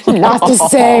 Not the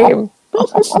same.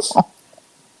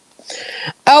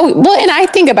 Oh, well, and I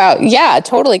think about,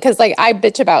 totally. Because like I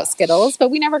bitch about Skittles,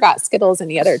 but we never got Skittles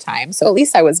any other time. So at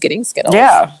least I was getting Skittles.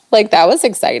 Yeah. Like that was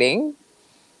exciting.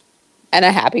 And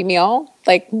a Happy Meal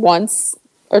like once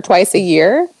or twice a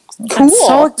year.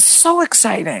 Cool. So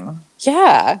exciting.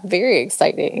 Yeah. Very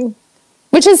exciting.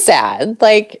 Which is sad.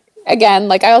 Like, again,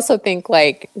 like I also think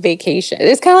like vacation.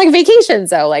 It's kind of like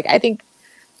vacations though. Like I think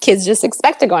kids just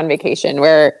expect to go on vacation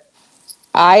where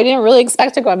I didn't really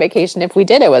expect to go on vacation. If we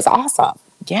did, it was awesome.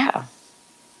 Yeah.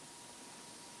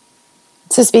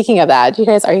 So speaking of that,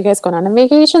 are you guys going on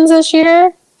vacations this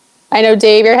year? I know,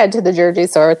 Dave, you're headed to the Jersey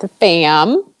Shore with the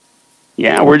fam.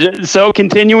 Yeah, we're just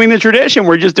continuing the tradition.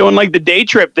 We're just doing like the day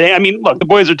trip thing. I mean, look, the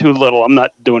boys are too little. I'm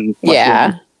not doing much.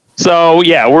 Yeah. So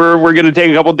yeah, we're going to take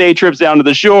a couple day trips down to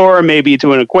the shore, maybe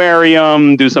to an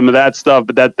aquarium, do some of that stuff.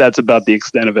 But that's about the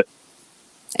extent of it.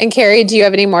 And Carrie, do you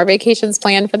have any more vacations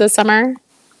planned for the summer?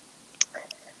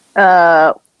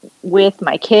 With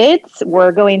my kids,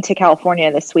 we're going to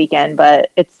California this weekend,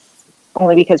 but it's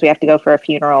only because we have to go for a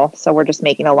funeral. So we're just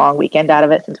making a long weekend out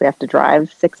of it since we have to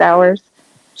drive 6 hours.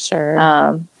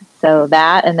 Sure. So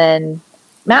that, and then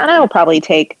Matt and I will probably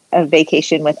take a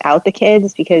vacation without the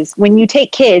kids because when you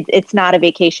take kids, it's not a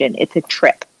vacation. It's a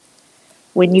trip.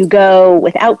 When you go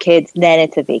without kids, then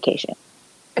it's a vacation.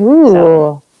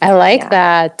 Ooh. I like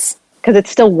that. Because it's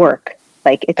still work.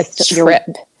 Like it's a trip.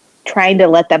 You're trying to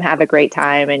let them have a great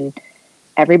time and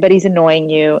everybody's annoying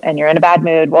you and you're in a bad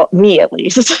mood. Well, me at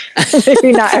least.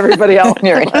 Maybe not everybody else.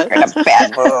 You're in a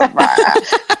bad mood.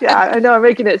 Yeah, I know I'm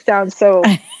making it sound so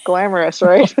glamorous,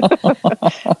 right?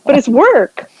 But it's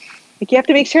work. Like you have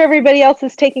to make sure everybody else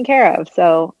is taken care of.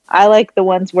 So I like the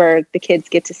ones where the kids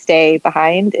get to stay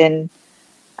behind and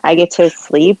I get to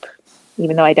sleep,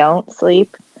 even though I don't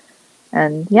sleep.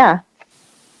 And yeah,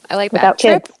 I like that.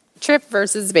 Trip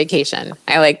versus vacation.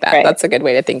 I like that. Right. That's a good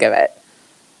way to think of it.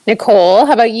 Nicole,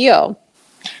 how about you?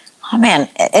 Oh man,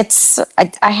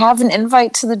 I have an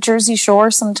invite to the Jersey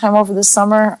Shore sometime over the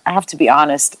summer. I have to be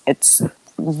honest, it's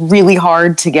really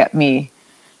hard to get me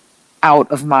out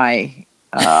of my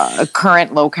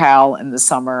current locale in the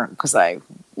summer because I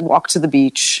walk to the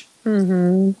beach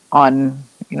on,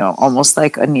 almost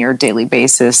like a near daily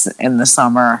basis in the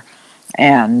summer.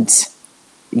 And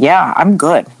yeah, I'm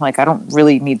good. Like, I don't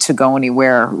really need to go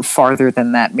anywhere farther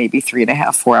than that, maybe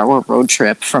 3.5, 4 hour road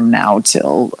trip from now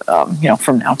till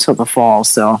the fall.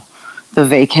 So the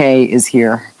vacay is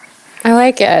here. I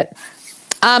like it.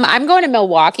 I'm going to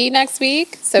Milwaukee next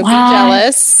week, so be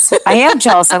jealous. I am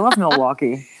jealous. I love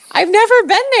Milwaukee. I've never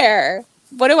been there.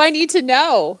 What do I need to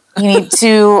know? You need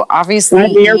to obviously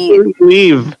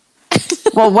leave.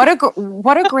 Well,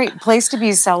 what a great place to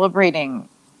be celebrating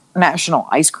National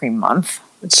Ice Cream Month.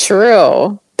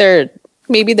 True.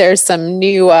 Maybe there's some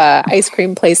new ice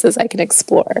cream places I can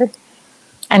explore.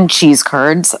 And cheese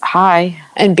curds. Hi.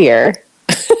 And beer.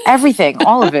 Everything.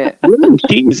 All of it.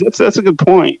 Cheese. That's a good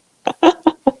point.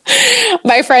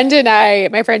 My friend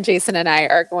Jason and I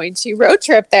are going to road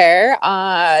trip there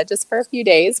just for a few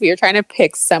days. We were trying to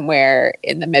pick somewhere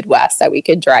in the Midwest that we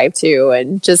could drive to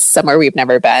and just somewhere we've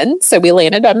never been. So we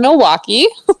landed on Milwaukee,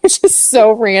 which is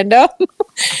so random.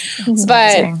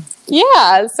 But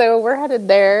yeah, so we're headed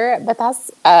there. But that's,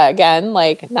 again,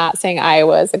 like not saying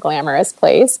Iowa is a glamorous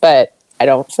place, but I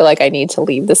don't feel like I need to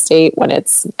leave the state when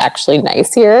it's actually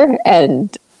nice here.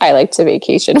 And I like to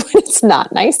vacation when it's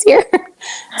not nice here.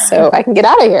 So I can get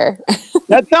out of here.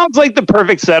 That sounds like the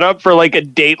perfect setup for like a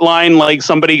Dateline, like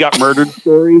somebody got murdered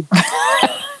story.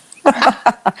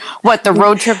 What, the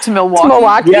road trip to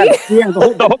Milwaukee? Yeah,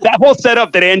 that whole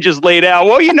setup that Ann just laid out.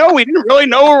 Well, we didn't really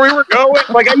know where we were going.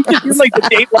 Like I just feel like the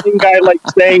Dateline guy like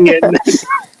saying it.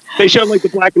 They showed like the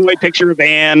black and white picture of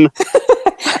Ann.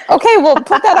 Okay, well,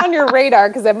 put that on your radar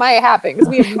because it might happen because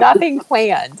we have nothing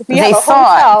planned. They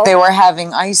thought they were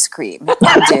having ice cream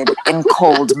ended in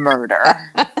cold murder.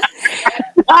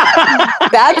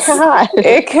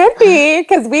 It could be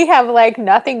because we have like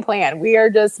nothing planned. We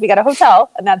got a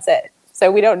hotel and that's it.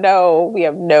 So we don't know. We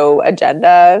have no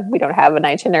agenda. We don't have an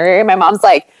itinerary. My mom's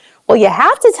like, well, you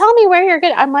have to tell me where you're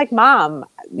going. I'm like, Mom,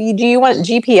 do you want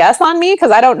GPS on me?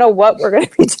 Because I don't know what we're going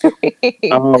to be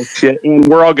doing. Oh, shit. And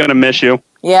we're all going to miss you.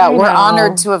 Yeah, we're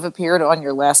honored to have appeared on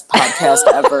your last podcast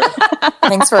ever.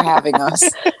 Thanks for having us.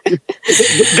 This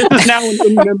is now an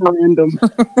in memorandum.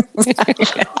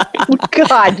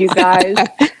 God, you guys.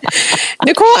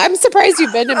 Nicole, I'm surprised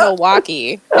you've been to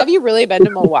Milwaukee. Have you really been to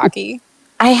Milwaukee?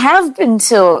 I have been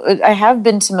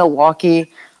to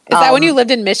Milwaukee. Is that when you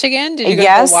lived in Michigan? Did you go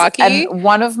to Milwaukee? And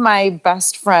one of my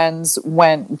best friends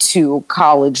went to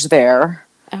college there.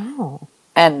 Oh.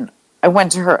 And I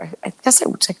went to her, I guess I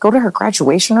would go to her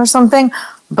graduation or something.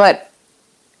 But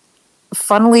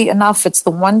funnily enough, it's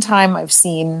the one time I've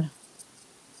seen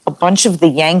a bunch of the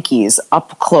Yankees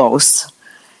up close.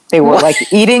 They were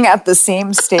like eating at the same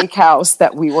steakhouse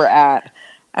that we were at.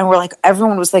 And we're like,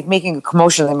 everyone was like making a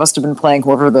commotion. They must have been playing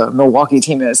whoever the Milwaukee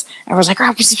team is. And I was like,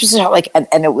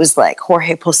 and it was like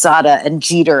Jorge Posada and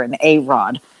Jeter and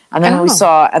A-Rod. And then we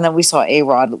saw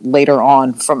A-Rod later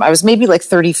on I was maybe like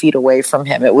 30 feet away from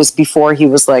him. It was before he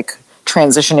was like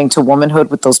transitioning to womanhood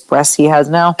with those breasts he has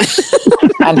now.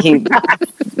 And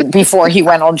before he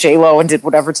went on J-Lo and did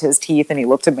whatever to his teeth and he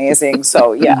looked amazing.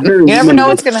 So yeah, you never know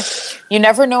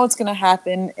what's gonna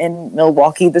happen in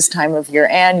Milwaukee this time of year.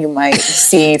 And you might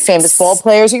see famous ball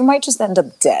players, or you might just end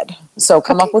up dead. So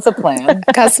come up with a plan.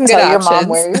 Got some good Tell your options. mom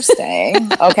where you're staying.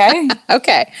 Okay.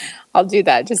 Okay. I'll do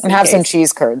that. Just and have some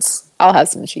cheese curds. I'll have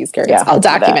some cheese curds. Yeah, I'll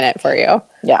document it for you.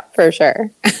 Yeah, for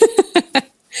sure.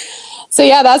 So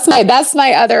yeah, that's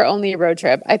my other only road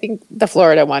trip. I think the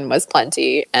Florida one was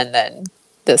plenty, and then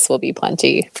this will be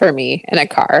plenty for me in a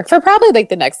car for probably like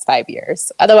the next 5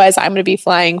 years. Otherwise, I'm going to be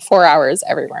flying 4 hours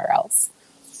everywhere else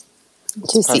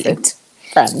to see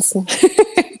friends.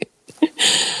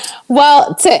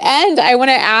 Well, to end, I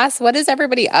want to ask, what is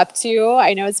everybody up to?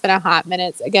 I know it's been a hot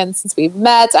minute again since we've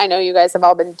met. I know you guys have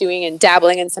all been doing and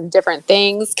dabbling in some different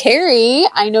things. Carrie,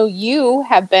 I know you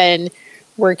have been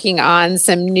working on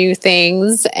some new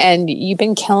things and you've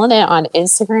been killing it on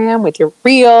Instagram with your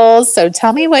reels. So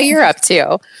tell me what you're up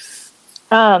to.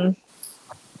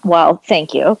 Well,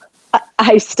 thank you.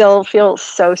 I still feel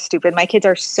so stupid. My kids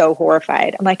are so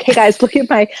horrified. I'm like, hey guys,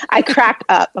 I crack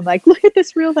up. I'm like, look at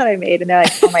this reel that I made. And they're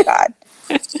like, oh my God,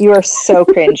 you are so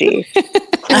cringy.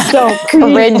 Please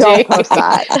don't post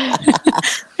that.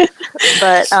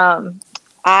 But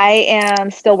I am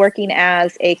still working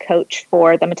as a coach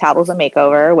for the Metabolism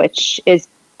Makeover, which is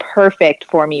perfect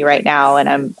for me right now.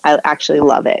 And I actually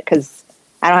love it because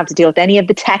I don't have to deal with any of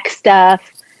the tech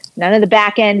stuff, none of the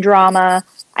back end drama.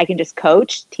 I can just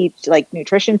coach, teach like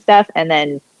nutrition stuff, and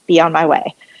then be on my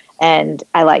way. And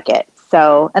I like it.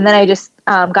 So, and then I just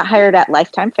got hired at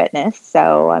Lifetime Fitness.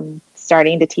 So I'm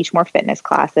starting to teach more fitness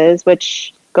classes,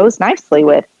 which goes nicely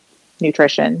with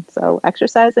nutrition. So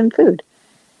exercise and food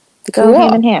go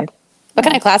hand in hand. What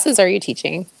kind of classes are you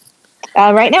teaching?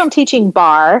 Right now I'm teaching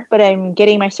bar, but I'm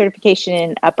getting my certification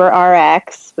in upper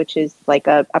RX, which is like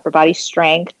a upper body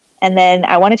strength. And then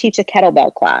I want to teach a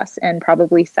kettlebell class and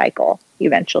probably cycle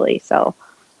eventually. So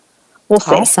we'll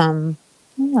see. Awesome.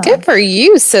 Yeah. Good for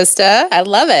you, sister. I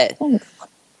love it. Thanks.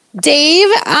 Dave,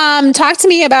 talk to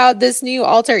me about this new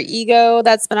alter ego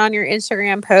that's been on your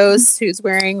Instagram post, who's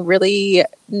wearing really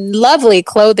lovely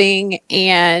clothing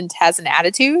and has an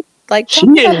attitude. Like, She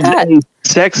talk is about that. a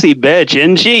sexy bitch,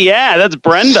 isn't she? Yeah, that's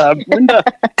Brenda. Brenda,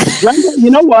 you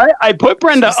know what? I put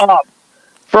Brenda up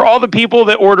for all the people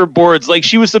that order boards. Like,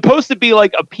 she was supposed to be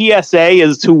like a PSA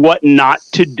as to what not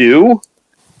to do.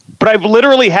 But I've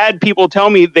literally had people tell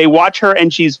me they watch her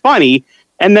and she's funny.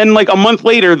 And then like a month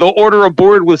later, they'll order a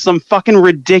board with some fucking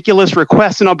ridiculous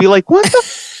request. And I'll be like, what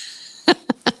the?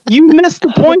 You missed the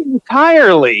point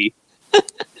entirely.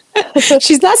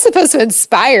 She's not supposed to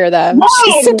inspire them. No,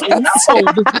 She's supposed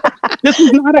to. this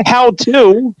is not a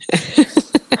how-to.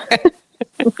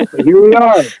 But here we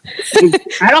are.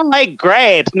 I don't like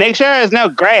grapes. Make sure there's no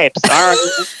grapes. All right.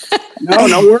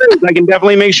 No worries. I can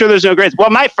definitely make sure there's no grapes. Well,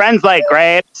 my friends like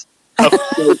grapes. So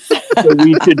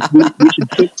we should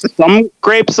put some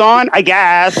grapes on, I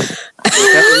guess.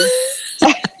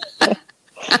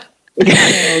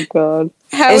 Oh God!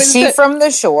 Is she from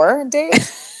the shore, Dave?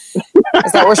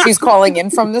 Is that where she's calling in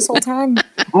from this whole time?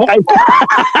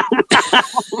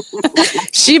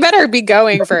 She better be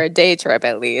going for a day trip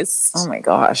at least. Oh my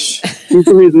gosh! Here's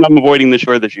the reason I'm avoiding the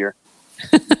shore this year.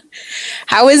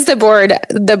 How is the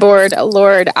board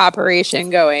Lord operation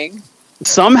going?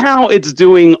 Somehow it's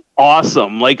doing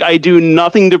awesome. Like, I do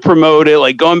nothing to promote it.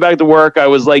 Like, going back to work, I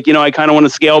was like, I kind of want to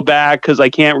scale back because I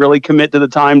can't really commit to the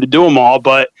time to do them all.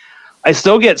 But I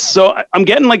still I'm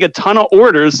getting like a ton of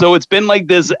orders. So it's been like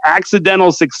this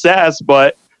accidental success,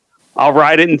 but I'll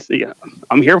ride it and see.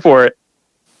 I'm here for it.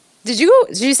 Did you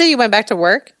say you went back to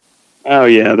work? Oh,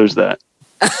 yeah, there's that.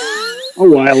 A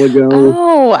while ago.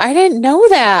 Oh, I didn't know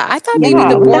that. I thought maybe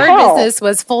the board business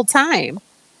was full time.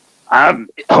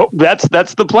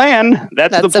 That's the plan.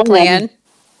 That's the plan.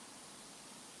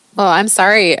 Well, I'm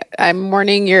sorry. I'm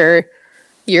mourning your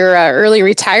early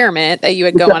retirement that you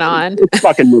had going on. It's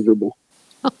fucking miserable.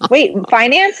 Wait,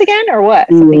 finance again or what?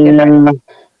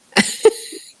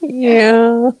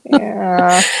 Yeah.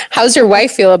 How's your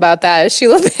wife feel about that? Is she a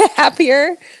little bit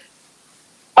happier?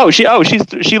 She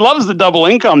loves the double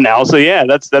income now. So yeah,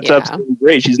 that's absolutely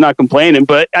great. She's not complaining.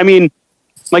 But I mean,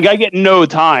 like, I get no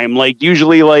time. Like,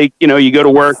 usually, like, you go to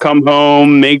work, come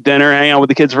home, make dinner, hang out with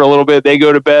the kids for a little bit. They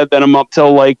go to bed. Then I'm up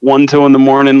till like 1, 2 in the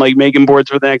morning, like making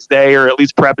boards for the next day, or at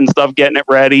least prepping stuff, getting it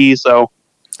ready. So,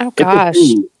 oh gosh,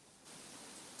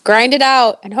 grind it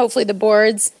out, and hopefully the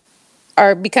boards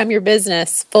become your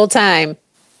business full time.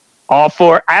 All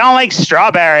for. I don't like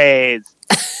strawberries.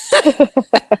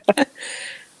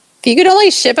 If you could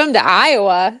only ship them to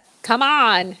Iowa, come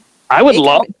on. I would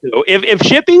love to. If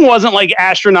shipping wasn't like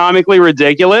astronomically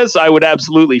ridiculous, I would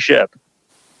absolutely ship.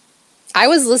 I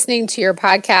was listening to your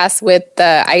podcast with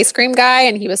the ice cream guy,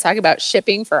 and he was talking about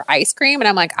shipping for ice cream. And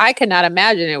I'm like, I could not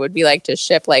imagine it would be like to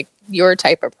ship like your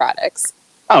type of products.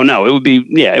 Oh no, it would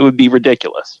be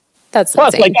ridiculous. That's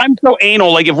plus insane. Like, I'm so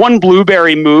anal. Like, if one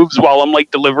blueberry moves while I'm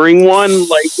like delivering one,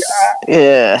 like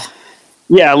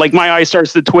yeah, like my eye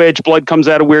starts to twitch, blood comes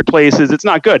out of weird places. It's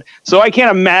not good. So I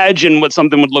can't imagine what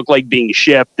something would look like being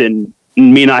shipped and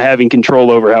me not having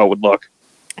control over how it would look.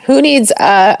 Who needs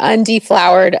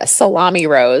undeflowered salami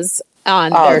rose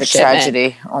on their the shipment?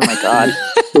 tragedy. Oh my God.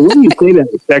 So when you say that,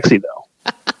 it's sexy though.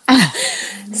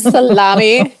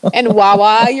 Salami and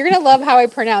Wawa. You're going to love how I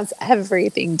pronounce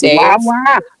everything, Dave.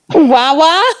 Wawa.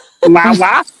 Wawa?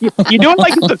 Wawa. You do it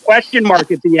like it's a question mark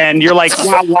at the end. You're like,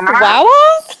 Wawa.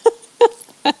 Wawa?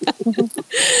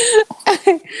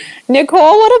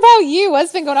 Nicole, what about you?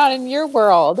 What's been going on in your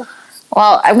world?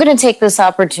 Well, I'm going to take this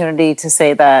opportunity to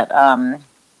say that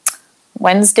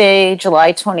Wednesday,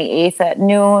 July 28th at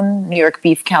noon, New York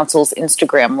Beef Council's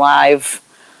Instagram Live,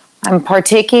 I'm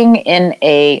partaking in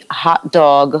a hot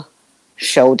dog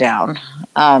showdown.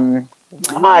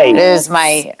 Nice.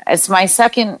 It's my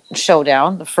second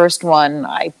showdown. The first one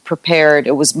I prepared,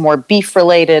 it was more beef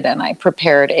related, and I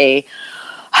prepared a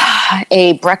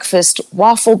breakfast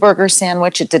waffle burger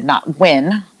sandwich. It did not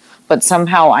win, but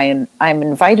somehow I'm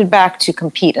invited back to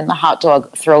compete in the hot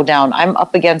dog throwdown. I'm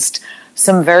up against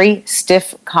some very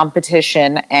stiff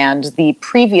competition, and the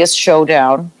previous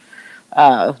showdown,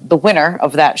 the winner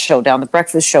of that showdown, the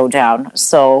breakfast showdown.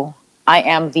 So I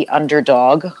am the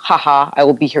underdog. Haha, I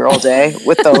will be here all day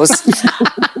with those.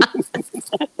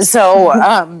 So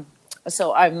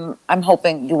I'm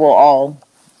hoping you will all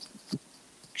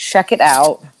check it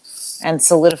out and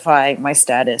solidify my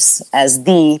status as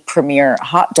the premier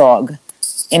hot dog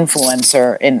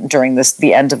influencer during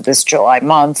the end of this July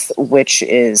month, which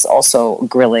is also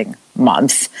grilling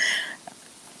month.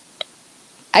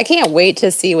 I can't wait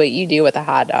to see what you do with a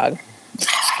hot dog.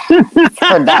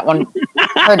 Heard that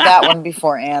one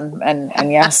before, Anne,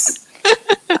 and yes,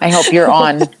 I hope you're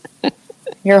on.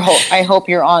 I hope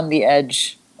you're on the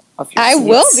edge of your I seats.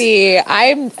 will be.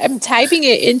 I'm typing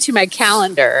it into my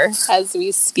calendar as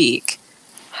we speak.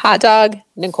 Hot dog,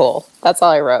 Nicole. That's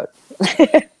all I wrote.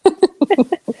 That's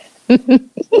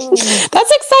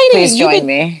exciting. Please join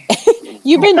me.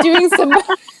 You've been doing some.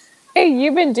 Hey,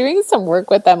 you've been doing some work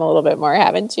with them a little bit more,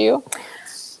 haven't you?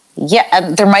 Yeah,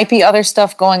 and there might be other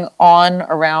stuff going on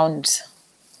around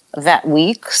that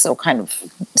week, so kind of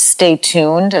stay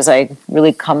tuned as I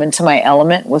really come into my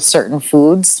element with certain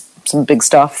foods. Some big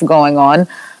stuff going on,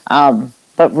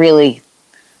 but really,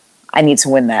 I need to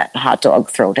win that hot dog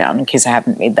throwdown in case I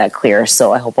haven't made that clear.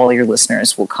 So I hope all your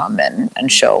listeners will come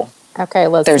and show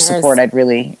their support. I'd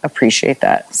really appreciate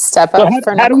that. Step up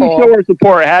for how do Nicole. we show our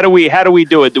support? How do we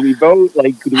do it? Do we vote?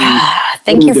 Like, do we,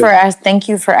 Thank you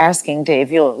for asking, Dave.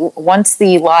 Once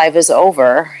the live is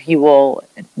over, you will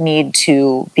need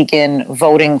to begin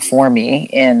voting for me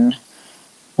in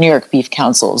New York Beef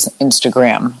Council's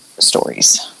Instagram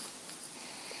stories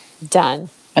Done.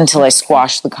 until I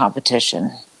squash the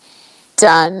competition.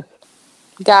 Done.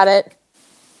 Got it.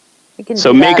 We can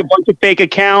So do make that. a bunch of fake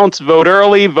accounts, vote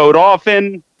early, vote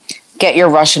often. Get your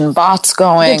Russian bots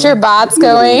going. Get your bots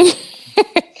going.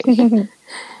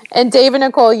 And Dave and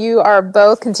Nicole, you are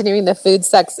both continuing the Food,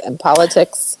 Sex, and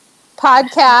Politics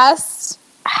podcast.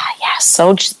 Yes.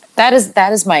 So that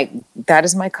is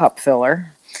my cup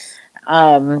filler.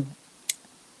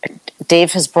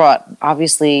 Dave has brought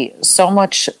obviously so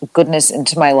much goodness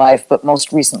into my life, but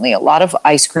most recently a lot of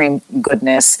ice cream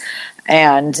goodness.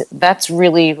 And that's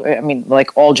really, I mean,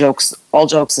 like all jokes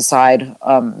aside,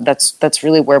 that's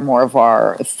really where more of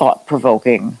our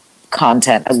thought-provoking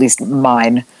content, at least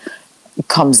mine,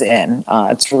 comes in.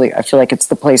 It's really, I feel like it's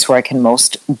the place where I can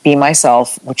most be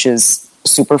myself, which is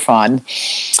super fun.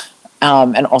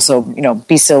 And also,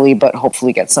 be silly, but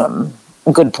hopefully get some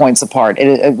good points apart.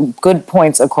 Good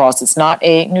points across. It's not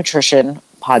a nutrition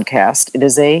podcast. It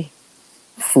is a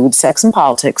food, sex, and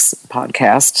politics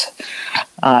podcast.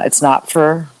 It's not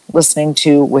for listening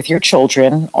to with your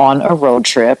children on a road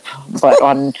trip, but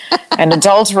on an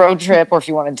adult road trip, or if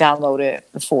you want to download it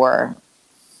for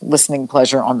listening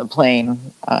pleasure on the plane,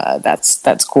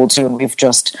 that's cool too. And we've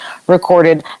just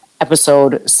recorded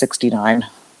episode 69.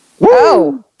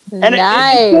 Oh, And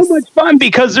nice. it's so much fun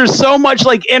because there's so much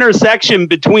like intersection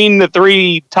between the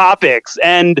three topics,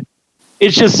 and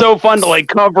it's just so fun to like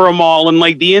cover them all and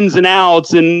like the ins and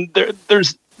outs. And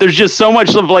there's just so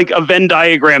much of like a Venn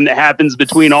diagram that happens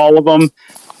between all of them.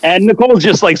 And Nicole's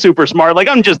just like super smart. Like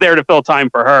I'm just there to fill time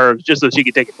for her just so she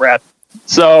can take a breath.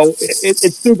 So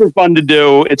it's super fun to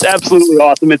do. It's absolutely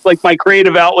awesome. It's like my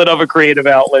creative outlet of a creative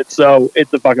outlet. So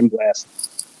it's a fucking blast.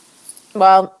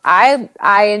 Well, I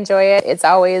enjoy it. It's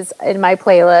always in my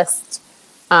playlist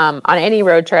on any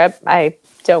road trip. I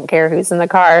don't care who's in the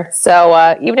car.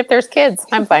 So even if there's kids,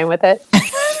 I'm fine with it.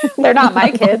 They're not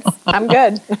my kids. I'm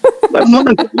good. Let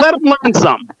them learn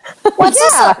something. What's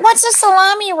a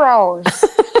salami rose?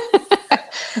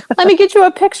 Let me get you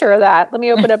a picture of that. Let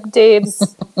me open up Dave's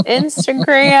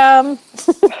Instagram.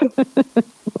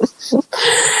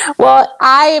 Well,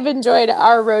 I have enjoyed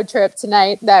our road trip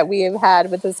tonight that we have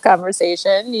had with this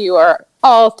conversation. You are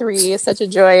all three such a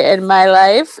joy in my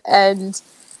life, and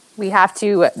we have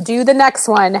to do the next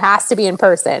one. It has to be in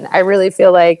person. I really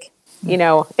feel like,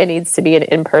 it needs to be an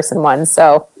in-person one.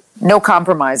 So No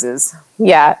compromises.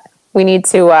 yeah, we need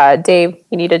to, Dave,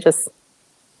 you need to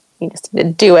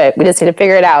do it. We just need to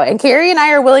figure it out. And Carrie and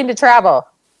I are willing to travel.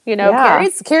 Yeah.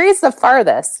 Carrie's the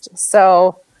farthest.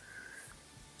 So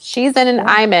she's in and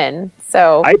I'm in.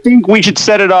 So I think we should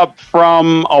set it up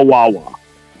from a Wawa.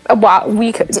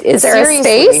 we could. Is there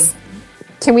Seriously. a space?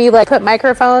 Can we put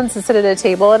microphones and sit at a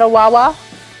table at a Wawa?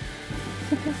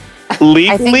 Legally,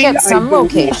 I think at some don't know.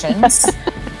 locations.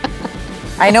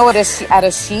 I know at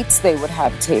a Sheets they would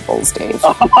have tables, Dave.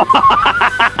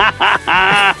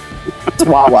 It's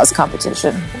Wawa's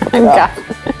competition. Look it up.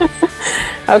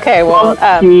 Okay, well,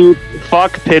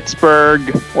 Fuck Pittsburgh.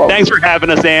 Whoa. Thanks for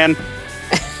having us, Ann.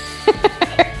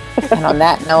 And on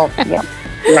that note, yeah.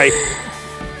 Right.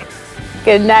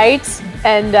 good night.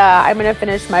 And I'm going to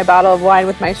finish my bottle of wine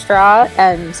with my straw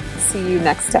and see you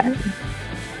next time.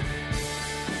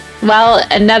 Well,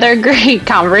 another great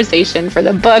conversation for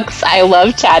the books. I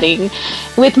love chatting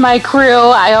with my crew.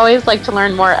 I always like to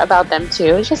learn more about them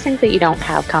too. It's just things that you don't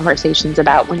have conversations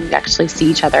about when you actually see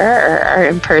each other or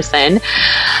in person.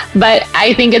 But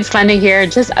I think it's fun to hear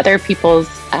just other people's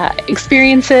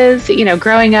experiences,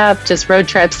 growing up, just road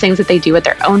trips, things that they do with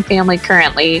their own family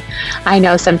currently. I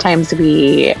know sometimes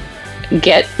we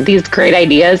get these great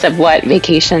ideas of what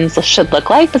vacations should look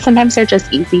like, but sometimes they're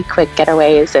just easy, quick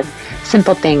getaways and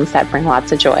simple things that bring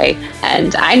lots of joy.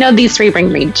 And I know these three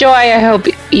bring me joy. I hope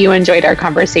you enjoyed our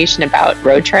conversation about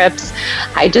road trips.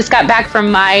 I just got back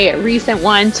from my recent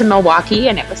one to Milwaukee,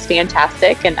 and it was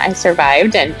fantastic, and I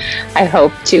survived, and I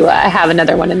hope to have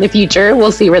another one in the future.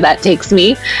 We'll see where that takes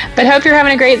me. But hope you're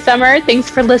having a great summer. Thanks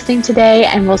for listening today,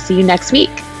 and we'll see you next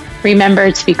week.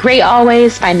 Remember to be great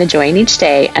always, find the joy in each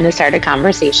day, and to start a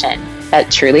conversation that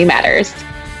truly matters.